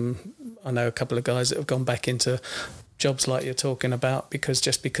 Certainly, I know a couple of guys that have gone back into jobs like you're talking about because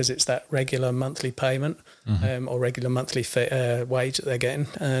it's that regular monthly payment or regular monthly wage that they're getting,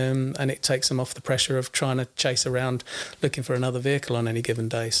 and it takes them off the pressure of trying to chase around looking for another vehicle on any given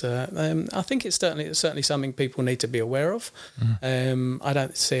day. So I think it's certainly something people need to be aware of. I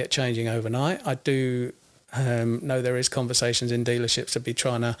don't see it changing overnight. I do know there is conversations in dealerships to be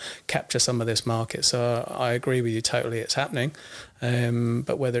trying to capture some of this market. So I agree with you totally, it's happening.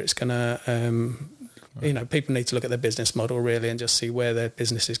 But whether it's going to people need to look at their business model really and just see where their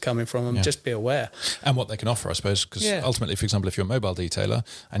business is coming from and just be aware. And what they can offer, I suppose, because ultimately, for example, if you're a mobile detailer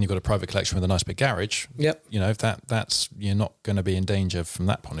and you've got a private collection with a nice big garage, if that's you're not going to be in danger from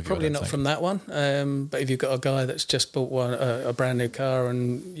that point of view. Probably not from that one. But if you've got a guy that's just bought a brand new car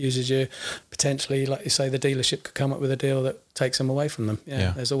and uses you, potentially, like you say, the dealership could come up with a deal that takes them away from them.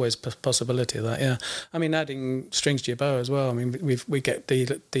 There's always a possibility of that. I mean, adding strings to your bow as well. I mean, we get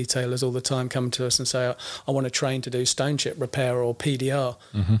detailers all the time come to us and say, I want to train to do stone chip repair or PDR,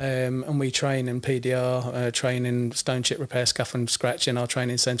 and we train in PDR, train in stone chip repair, scuff and scratch in our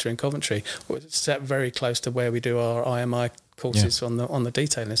training centre in Coventry. It's set very close to where we do our IMI courses on the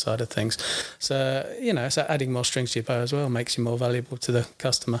detailing side of things. So, it's adding more strings to your bow as well makes you more valuable to the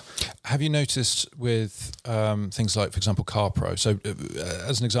customer. Have you noticed with things like, for example, CarPro? So,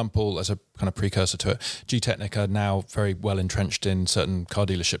 as an example, as a kind of precursor to it, G-Technic are now very well entrenched in certain car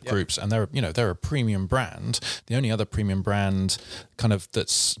dealership groups, and they're a premium brand. The only other premium brand kind of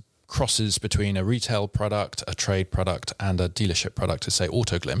that's crosses between a retail product, a trade product, and a dealership product is, say,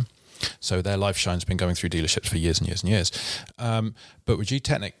 Autoglim. So their Lifeshine's been going through dealerships for years and years and years. But with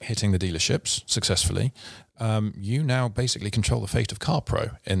G-Technic hitting the dealerships successfully, you now basically control the fate of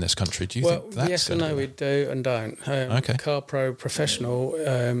CarPro in this country. Do you think that's yes and no, we do and don't. Okay. CarPro Professional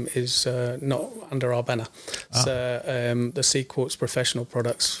is not under our banner. So the C Quartz Professional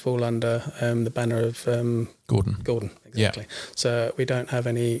products fall under the banner of Gordon. Exactly. Yeah. So we don't have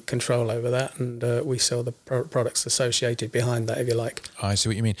any control over that, and we sell the products associated behind that, if you like. I see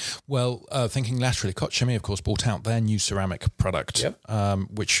what you mean. Well, thinking laterally, Koch Chemie, of course, bought out their new ceramic product,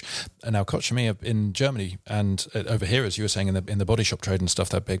 which now Koch Chemie in Germany and over here, as you were saying, in the body shop trade and stuff,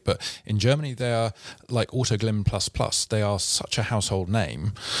 they're big. But in Germany, they are like Autoglim ++. They are such a household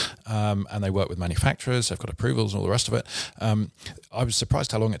name, and they work with manufacturers. They've got approvals and all the rest of it. I was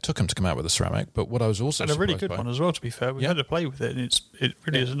surprised how long it took them to come out with a ceramic, but what I was also and a really good one as well, to be fair. We had to play with it, and it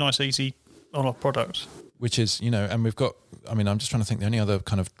really is a nice, easy on-off product. Which is, and we've got, I'm just trying to think, the only other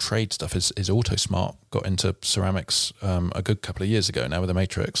kind of trade stuff is AutoSmart, got into ceramics a good couple of years ago now with the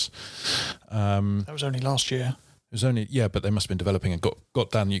Matrix. That was only last year. It was only, but they must have been developing and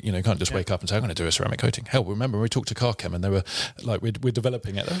got down, you can't just wake up and say, I'm going to do a ceramic coating. Hell, remember when we talked to Carchem and they were like, we're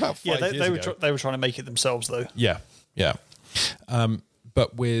developing it about 5 years ago. They were trying to make it themselves though. Yeah.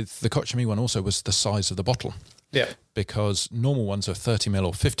 But with the Koch Chemie one also was the size of the bottle. Yeah. Because normal ones are 30 ml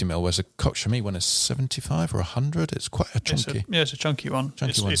or 50 ml, whereas a Koch Chemie one is 75 or 100. It's quite a chunky. It's a chunky one.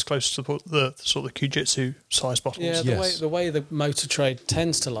 It's close to the sort of Kujitsu size bottles. Yeah, the way the motor trade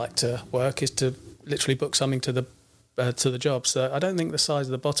tends to like to work is to literally book something to the job. So I don't think the size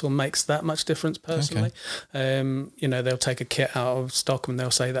of the bottle makes that much difference personally. Okay. They'll take a kit out of stock and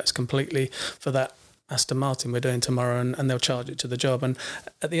they'll say that's completely for that Aston Martin we're doing tomorrow, and they'll charge it to the job. And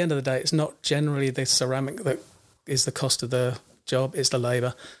at the end of the day, it's not generally the ceramic that is the cost of the job, it's the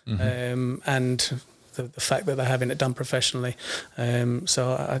labour, and the fact that they're having it done professionally.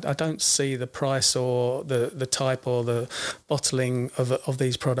 So I don't see the price or the type or the bottling of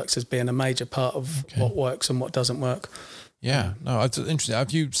these products as being a major part of what works and what doesn't work. Yeah, no, it's interesting.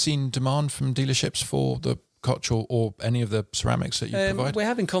 Have you seen demand from dealerships for the Koch or any of the ceramics that you provide? We're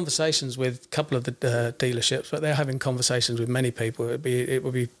having conversations with a couple of the dealerships, but they're having conversations with many people. It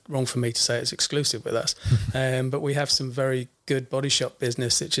would be wrong for me to say it's exclusive with us. But we have some very good body shop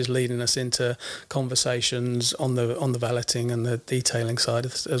business, which is leading us into conversations on the valeting and the detailing side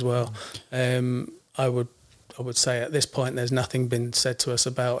as well. I would say at this point there's nothing been said to us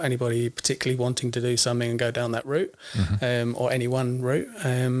about anybody particularly wanting to do something and go down that route, or any one route.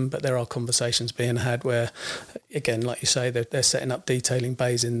 But there are conversations being had where, again, like you say, they're setting up detailing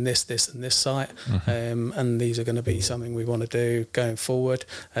bays in this and this site, and these are going to be something we want to do going forward.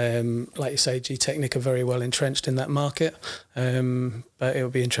 Like you say, G-Technic are very well entrenched in that market, but it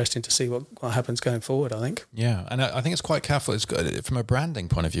will be interesting to see what happens going forward, I think. Yeah, and I think it's quite careful. It's good, from a branding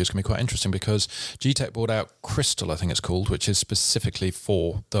point of view, it's going to be quite interesting because G-Tech brought out Crystal, I think it's called, which is specifically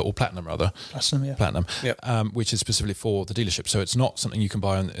for or Platinum rather. Platinum, which is specifically for the dealership. So it's not something you can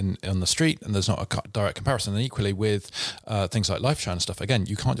buy on the street, and there's not a direct comparison. And equally with things like Lifeshine and stuff, again,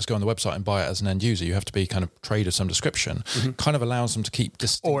 you can't just go on the website and buy it as an end user. You have to be kind of trade of some description. Kind of allows them to keep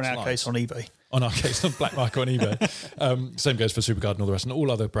distinct or in our case on eBay. On our case, on Black Market on eBay. Same goes for Superguard and all the rest, and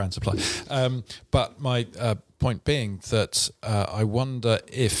all other brands apply. But my point being that I wonder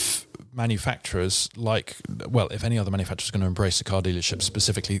if manufacturers if any other manufacturers are going to embrace the car dealership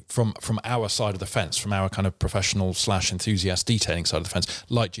specifically from our side of the fence, from our kind of professional / enthusiast detailing side of the fence,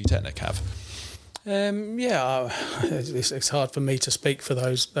 like G-Technic have. It's hard for me to speak for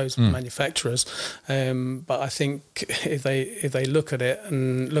those manufacturers, but I think if they look at it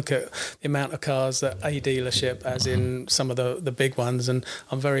and look at the amount of cars that a dealership, as in some of the big ones, and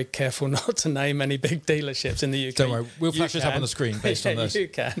I'm very careful not to name any big dealerships in the UK. Don't worry, we'll flash this up on the screen based on this. You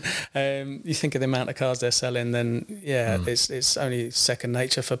can. You think of the amount of cars they're selling, then it's only second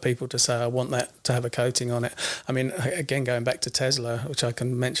nature for people to say I want that to have a coating on it. I mean, again, going back to Tesla, which I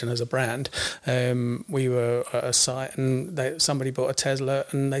can mention as a brand. We were at a site and somebody bought a Tesla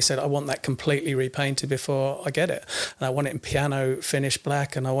and they said, I want that completely repainted before I get it. And I want it in piano finish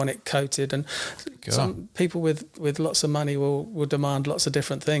black and I want it coated. And some people with lots of money will demand lots of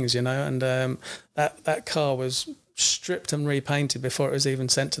different things, and that car was stripped and repainted before it was even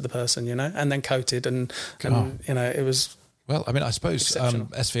sent to the person, and then coated and it was... Well, I mean, I suppose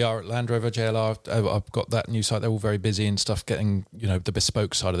SVR at Land Rover, JLR, I've got that new site. They're all very busy and stuff, getting the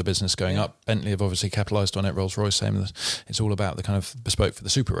bespoke side of the business going up. Bentley have obviously capitalised on it. Rolls-Royce, same. It's all about the kind of bespoke for the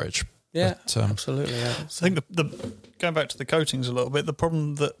super rich. Yeah, but, absolutely. Yeah. I think going back to the coatings a little bit, the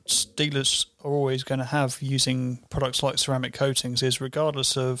problem that dealers are always going to have using products like ceramic coatings is,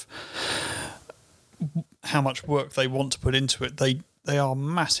 regardless of how much work they want to put into it, they are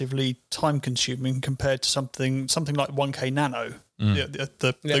massively time consuming compared to something like 1K Nano,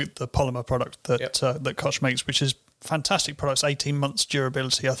 the polymer product that Koch makes, which is fantastic products, 18 months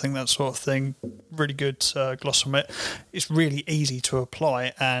durability, I think, that sort of thing, really good gloss from it. It's really easy to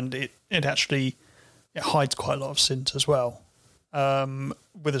apply, and it hides quite a lot of tint as well.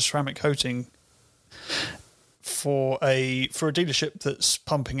 With a ceramic coating, for a dealership that's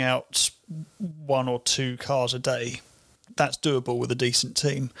pumping out 1 or 2 cars a day, that's doable with a decent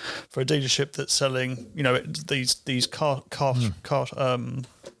team. For a dealership that's selling, these car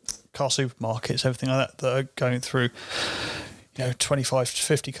supermarkets, everything like that are going through, 25 to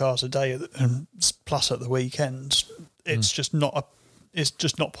 50 cars a day, and plus at the weekends, it's just not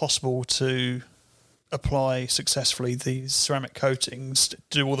possible to apply successfully these ceramic coatings to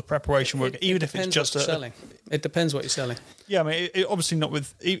do all the preparation work, even if it's just selling. It depends what you're selling. Yeah, I mean, it obviously not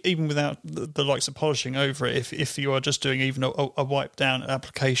with even without the likes of polishing over it. If you are just doing even a wipe down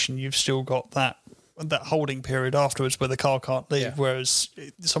application, you've still got that holding period afterwards where the car can't leave. Yeah. Whereas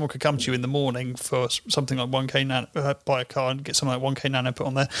someone could come to you in the morning for something like 1K Nano, buy a car and get something like 1K Nano put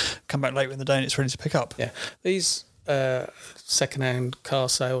on there, come back later in the day and it's ready to pick up. Yeah, these second-hand car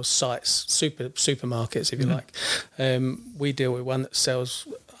sales sites, supermarkets, if you like. We deal with one that sells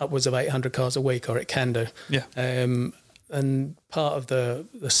upwards of 800 cars a week, or it can do. Yeah. And part of the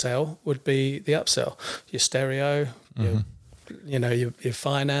sale would be the upsell, your stereo, your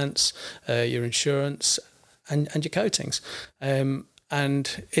finance, your insurance, and your coatings. And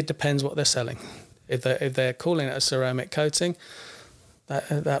it depends what they're selling. If they're calling it a ceramic coating,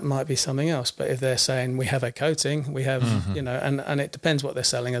 that might be something else. But if they're saying we have a coating, we have, and it depends what they're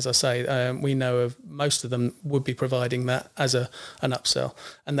selling. As I say, we know of most of them would be providing that as an upsell,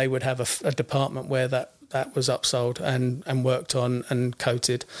 and they would have a department where that was upsold and worked on and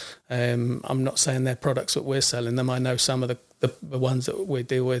coated. I'm not saying they're products that we're selling them. I know some of the ones that we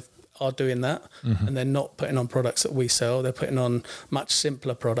deal with are doing that, and they're not putting on products that we sell. They're putting on much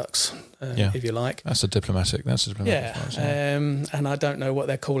simpler products, if you like. That's a diplomatic. And I don't know what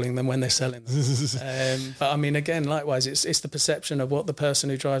they're calling them when they're selling them. But I mean, again, likewise, it's the perception of what the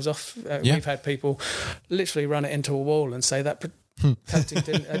person who drives off. We've had people literally run it into a wall and say that coating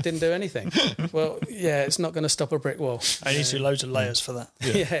didn't do anything. Well, yeah, it's not going to stop a brick wall. I need to do loads of layers for that.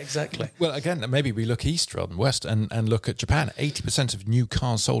 Yeah, exactly. Well, again, maybe we look east rather than west and look at Japan. 80% of new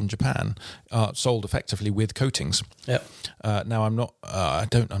cars sold in Japan are sold effectively with coatings. Yeah. Now, I'm not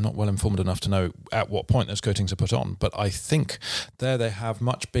well informed enough to know at what point those coatings are put on, but I think there they have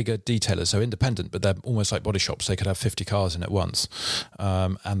much bigger detailers, so independent, but they're almost like body shops. They could have 50 cars in at once,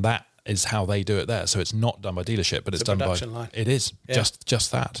 and that is how they do it there. So it's not done by dealership, but it's done by line. It is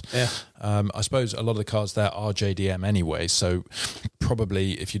just that. Yeah. I suppose a lot of the cars there are JDM anyway. So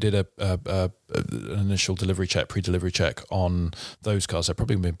probably if you did an initial delivery check, pre-delivery check on those cars, they're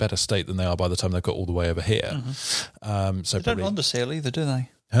probably in a better state than they are by the time they've got all the way over here. So they don't underseal either, do they?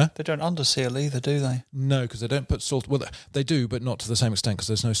 Huh? They don't underseal either, do they? No, because they don't put salt. Well, they do, but not to the same extent because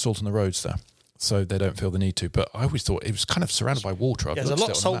there's no salt on the roads there. So they don't feel the need to. But I always thought it was kind of surrounded by water. There's a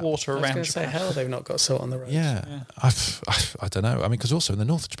lot of salt water around. I was going to say, how they've not got salt on the roads. Yeah. I don't know. I mean, because also in the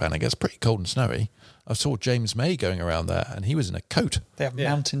north of Japan, it gets pretty cold and snowy. I saw James May going around there, and he was in a coat. They have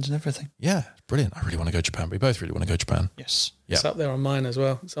mountains and everything. Yeah, brilliant. I really want to go to Japan. We both really want to go to Japan. Yes. It's up there on mine as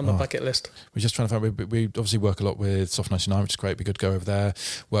well. It's on my bucket list. We're just trying to find... We obviously work a lot with Soft 99, which is great. We could go over there,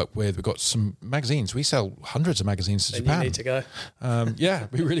 we've got some magazines. We sell hundreds of magazines to Japan. You need to go. Yeah,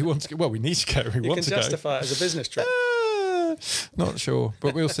 we really want to go. Well, we need to go. We want to go. You can justify it as a business trip. Not sure,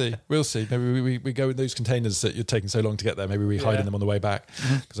 but we'll see. We'll see. Maybe we go in those containers that you're taking so long to get there. Maybe we hide in them on the way back,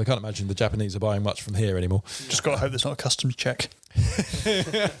 because I can't imagine the Japanese are buying much from here anymore. Just got to hope there's not a customs check.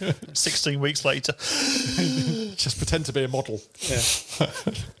 16 weeks later. Just pretend to be a model. Yeah.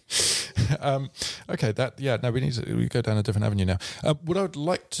 Okay, we go down a different avenue now. What I would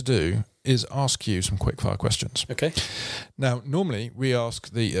like to do is ask you some quick fire questions. Okay. Now, normally we ask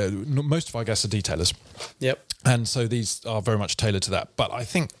most of our guests are detailers. Yep. And so these are very much tailored to that. But I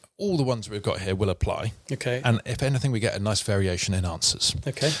think all the ones we've got here will apply. Okay. And if anything, we get a nice variation in answers.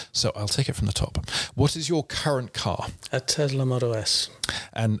 Okay. So I'll take it from the top. What is your current car? A Tesla Model S.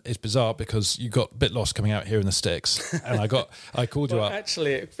 And it's bizarre because you got a bit lost coming out here in the sticks, and I called you up.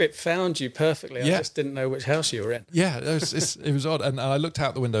 Actually, it found you perfectly. I just didn't know which house you were in. Yeah, it was odd. And I looked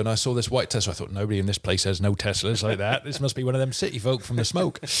out the window and I saw this white Tesla. I thought, nobody in this place has no Teslas like that. This must be one of them city folk from the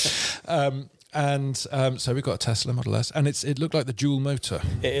smoke. So we've got a Tesla Model S, and it looked like the dual motor.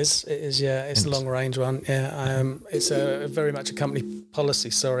 It is. Yeah, it's a long range one. Yeah, it's very much a company policy.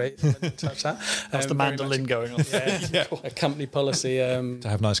 Sorry, I didn't touch that. That's the mandolin going on. Yeah, a company policy to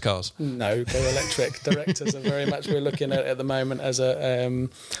have nice cars. No, go electric. Directors are very much. We're looking at the moment as we're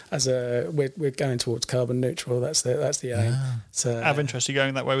going towards carbon neutral. That's the aim. Yeah. So, Have interest you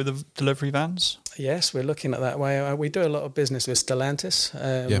going that way with the delivery vans? Yes, we're looking at that way. We do a lot of business with Stellantis,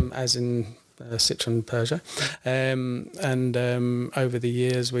 as in Citroen Peugeot, and over the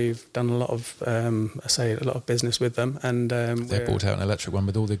years we've done a lot of business with them, and they bought out an electric one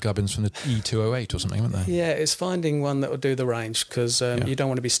with all the gubbins from the E208 or something, haven't they? Yeah, it's finding one that will do the range, because you don't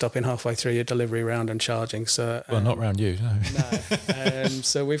want to be stopping halfway through your delivery round and charging. So not round you, no. No.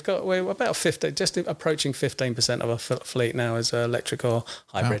 So we're about 50, just approaching 15% of our fleet now is electric or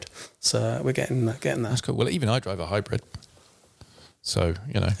hybrid. Wow. So we're getting there. That's cool. Well, even I drive a hybrid, so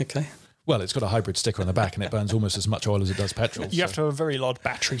Okay. Well, it's got a hybrid sticker on the back, and it burns almost as much oil as it does petrol. You have to have a very large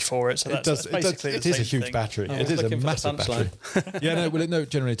battery for it. So it is a huge battery. It is a massive battery.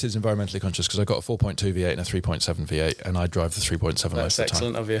 Generally it is environmentally conscious, because I've got a 4.2 V8 and a 3.7 V8, and I drive the 3.7 most of the time. That's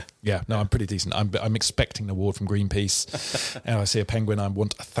excellent of you. Yeah, no, I'm pretty decent. I'm expecting an award from Greenpeace, and I see a penguin. I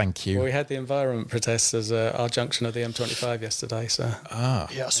want a thank you. Well, we had the environment protests as our junction of the M25 yesterday. So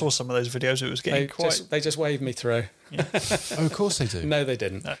yeah, I saw some of those videos. It was getting they just waved me through. Yeah. Oh, of course they do. No, they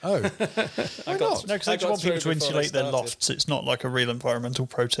didn't. Oh, why not? No, because they just want people to insulate their lofts. It's not like a real environmental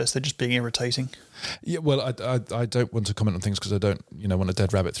protest. They're just being irritating. Yeah, well, I don't want to comment on things because I don't, want a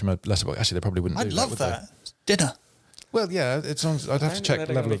dead rabbit through my letterbox. Actually, they probably wouldn't. I'd do love that. Dinner. Well, yeah, it's on. I'd have to check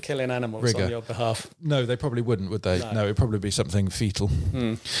the level of killing animals rigor. on your behalf. No, they probably wouldn't, would they? No, it'd probably be something fetal.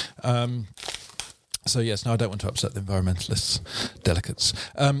 So yes, no, I don't want to upset the environmentalists, delegates.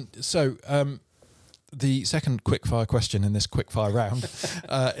 The second quickfire question in this quickfire round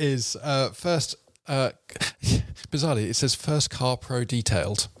is first. Bizarrely, it says first car pro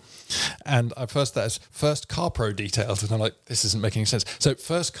detailed, and that is first car pro detailed, and I'm like, this isn't making sense. So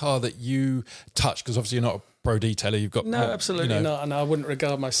first car that you touch, because obviously you're not a pro detailer. You've got absolutely not, and I wouldn't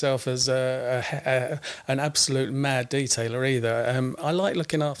regard myself as an absolute mad detailer either. I like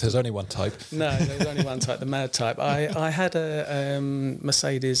looking after. There's only one type. No, there's only one type, the mad type. I had a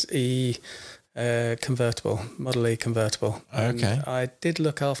Mercedes E. Convertible, Model E convertible. Okay. I did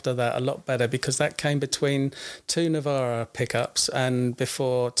look after that a lot better, because that came between two Navara pickups and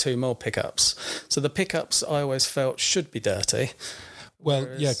before two more pickups. So the pickups I always felt should be dirty. Well,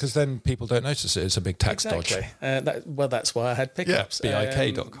 yeah, because then people don't notice it. It's a big tax dodge. That's why I had pickups.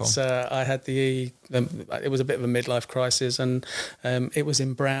 BIK.com. So I had it was a bit of a midlife crisis, and it was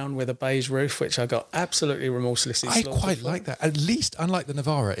in brown with a beige roof, which I got absolutely remorselessly slaughtered. I quite like that. At least, unlike the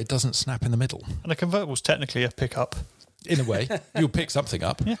Navara, it doesn't snap in the middle. And the convertible's technically a pickup. In a way, you'll pick something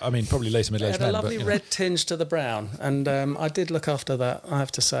up. Yeah. I mean, probably later middle-aged men. It had a lovely red tinge to the brown, and I did look after that, I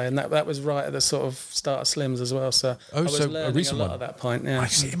have to say, and that was right at the sort of start of Slims as well. So I was learning a lot at that point. Yeah. I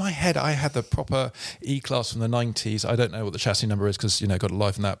see. In my head, I had the proper E-Class from the 90s. I don't know what the chassis number is because got a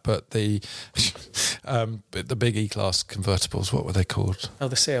life in that, but the big E-Class convertibles, what were they called? Oh,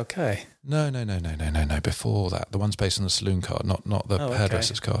 the CLK. No. Before that, the ones based on the saloon car, not the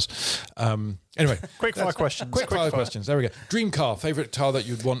hairdressers' cars. Anyway, quick fire questions. Quick fire questions. There we go. Dream car, favourite car that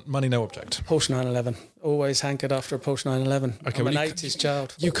you'd want, money no object. Porsche 911. Always hankered after a Porsche 911. Okay, I'm an 80s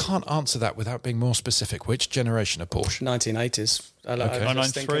child. You can't answer that without being more specific. Which generation of Porsche? 1980s. Okay.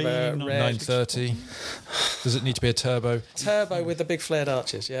 993, 930. Does it need to be a turbo? Turbo with the big flared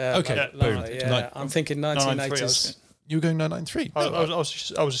arches. Yeah. Okay. Boom. Yeah. I'm thinking 1980s. You were going 993? I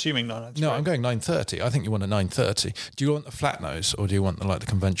was assuming 993. No, I'm going 930. I think you want a 930. Do you want the flat nose or do you want the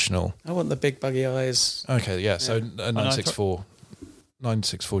conventional? I want the big buggy eyes. Okay, yeah. So a 964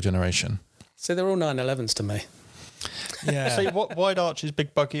 generation. So they're all 911s to me. Yeah. So what wide arches,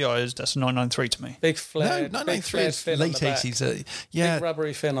 big buggy eyes, that's a 993 to me. Big flared, no, 993 is late 80s. Yeah. Big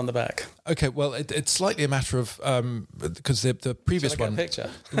rubbery fin on the back. Okay, well, it's slightly a matter of, because the previous one,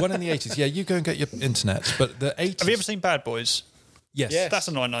 picture? The one in the 80s, yeah, you go and get your internet, but the 80s. Have you ever seen Bad Boys? Yes. That's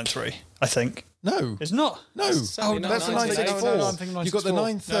a 993, I think. No. It's not? No. That's the 964. No, I'm thinking 964. You got the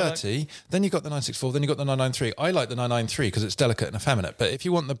 930, then you got the 964, then you got the 993. I like the 993 because it's delicate and effeminate. But if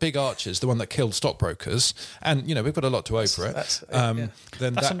you want the big arches, the one that killed stockbrokers, and, we've got a lot to owe for it.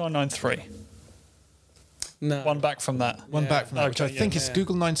 Then that's a 993. No. One back from that. One back from that, which I think is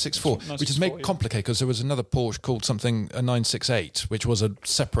Google 964, which is made complicated because there was another Porsche called something a 968, which was a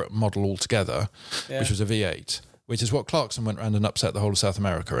separate model altogether, which was a V8, which is what Clarkson went round and upset the whole of South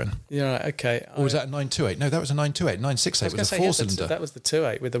America in. Yeah, right, okay. Or was that a 928? No, that was a 928. 968 was a four-cylinder. That was the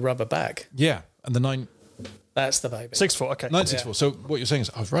 2.8 with the rubber back. Yeah, and the 9... That's the baby. 64, okay. 964. Yeah. So what you're saying is,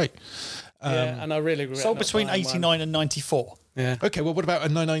 I was right. And I really regret sold between 89 and 94. Yeah. Okay, well, what about a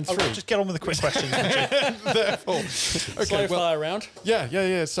 993? Just get on with the quick questions. Therefore, slow fire round.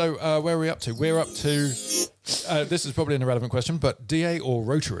 Yeah. So where are we up to? We're up to. This is probably an irrelevant question, but DA or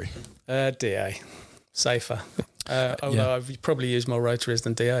rotary? DA, safer. Although I've probably used more rotaries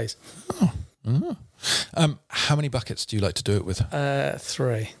than DAs. How many buckets do you like to do it with?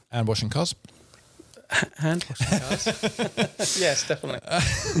 3. And washing cars? Hand washing cars. Yes,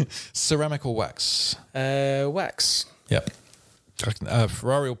 definitely. Ceramic or wax? Wax. Yep.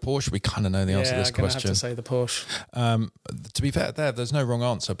 Ferrari or Porsche? We kind of know the answer to this question. I have to say the Porsche. To be fair, there's no wrong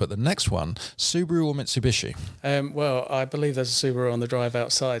answer. But the next one, Subaru or Mitsubishi? Well, I believe there's a Subaru on the drive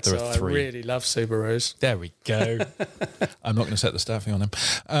outside, so I really love Subarus. There we go. I'm not going to set the staffing on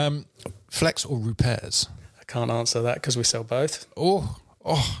him. Flex or repairs? I can't answer that because we sell both. Oh,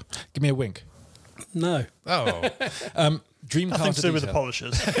 give me a wink. No. Oh. Dream car nothing to do with the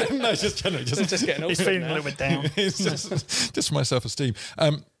polishers. No, just generally. Just getting he's feeling a little bit down. It's just for my self-esteem.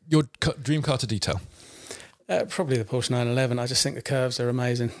 Your dream car to detail? Probably the Porsche 911. I just think the curves are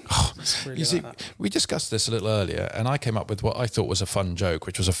amazing. Really you see, we discussed this a little earlier, and I came up with what I thought was a fun joke,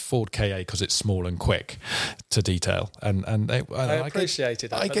 which was a Ford KA because it's small and quick to detail. And I appreciated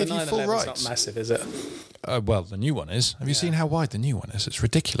that. I gave you full rights. It's not massive, is it? Well, the new one is. Have you seen how wide the new one is? It's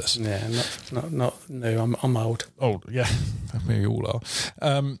ridiculous. Yeah, not new. I'm old. Old, yeah. We all are.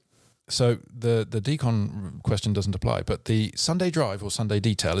 So the decon question doesn't apply, but the Sunday drive or Sunday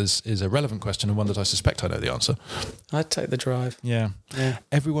detail is a relevant question and one that I suspect I know the answer. I'd take the drive. Yeah.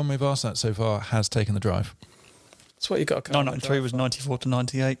 Everyone we've asked that so far has taken the drive. That's what you got. 993 was 94 to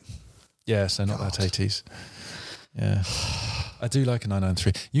 98. Yeah, so not that 80s. Yeah. I do like a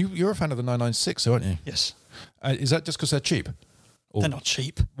 993. You're a fan of the 996, aren't you? Yes. Is that just because they're cheap? They're not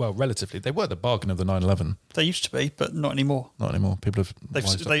cheap. Well, relatively. They were the bargain of the 911. They used to be, but not anymore. Not anymore. People have...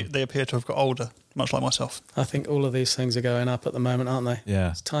 They appear to have got older, much like myself. I think all of these things are going up at the moment, aren't they?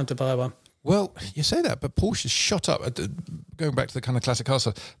 Yeah. It's time to buy one. Well, you say that, but Porsche has shot up. Going back to the kind of classic car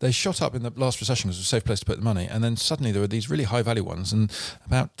stuff, they shot up in the last recession because it was a safe place to put the money. And then suddenly there were these really high-value ones. And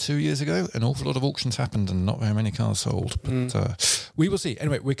about 2 years ago, an awful lot of auctions happened and not very many cars sold. But we will see.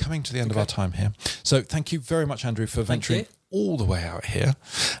 Anyway, we're coming to the end of our time here. So thank you very much, Andrew, for venturing all the way out here.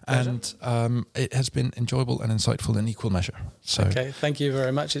 Pleasure. And it has been enjoyable and insightful in equal measure. So okay, thank you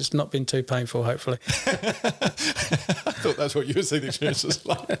very much. It's not been too painful, hopefully. I thought that's what you were saying the experience was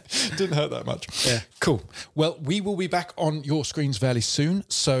like. Didn't hurt that much. Yeah. Cool. Well, we will be back on your screens fairly soon,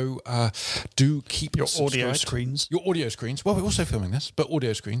 so do keep your subscribed. audio screens. Your audio screens. Well, we're also filming this, but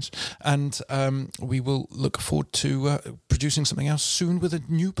audio screens. And we will look forward to producing something else soon with a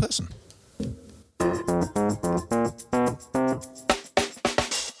new person.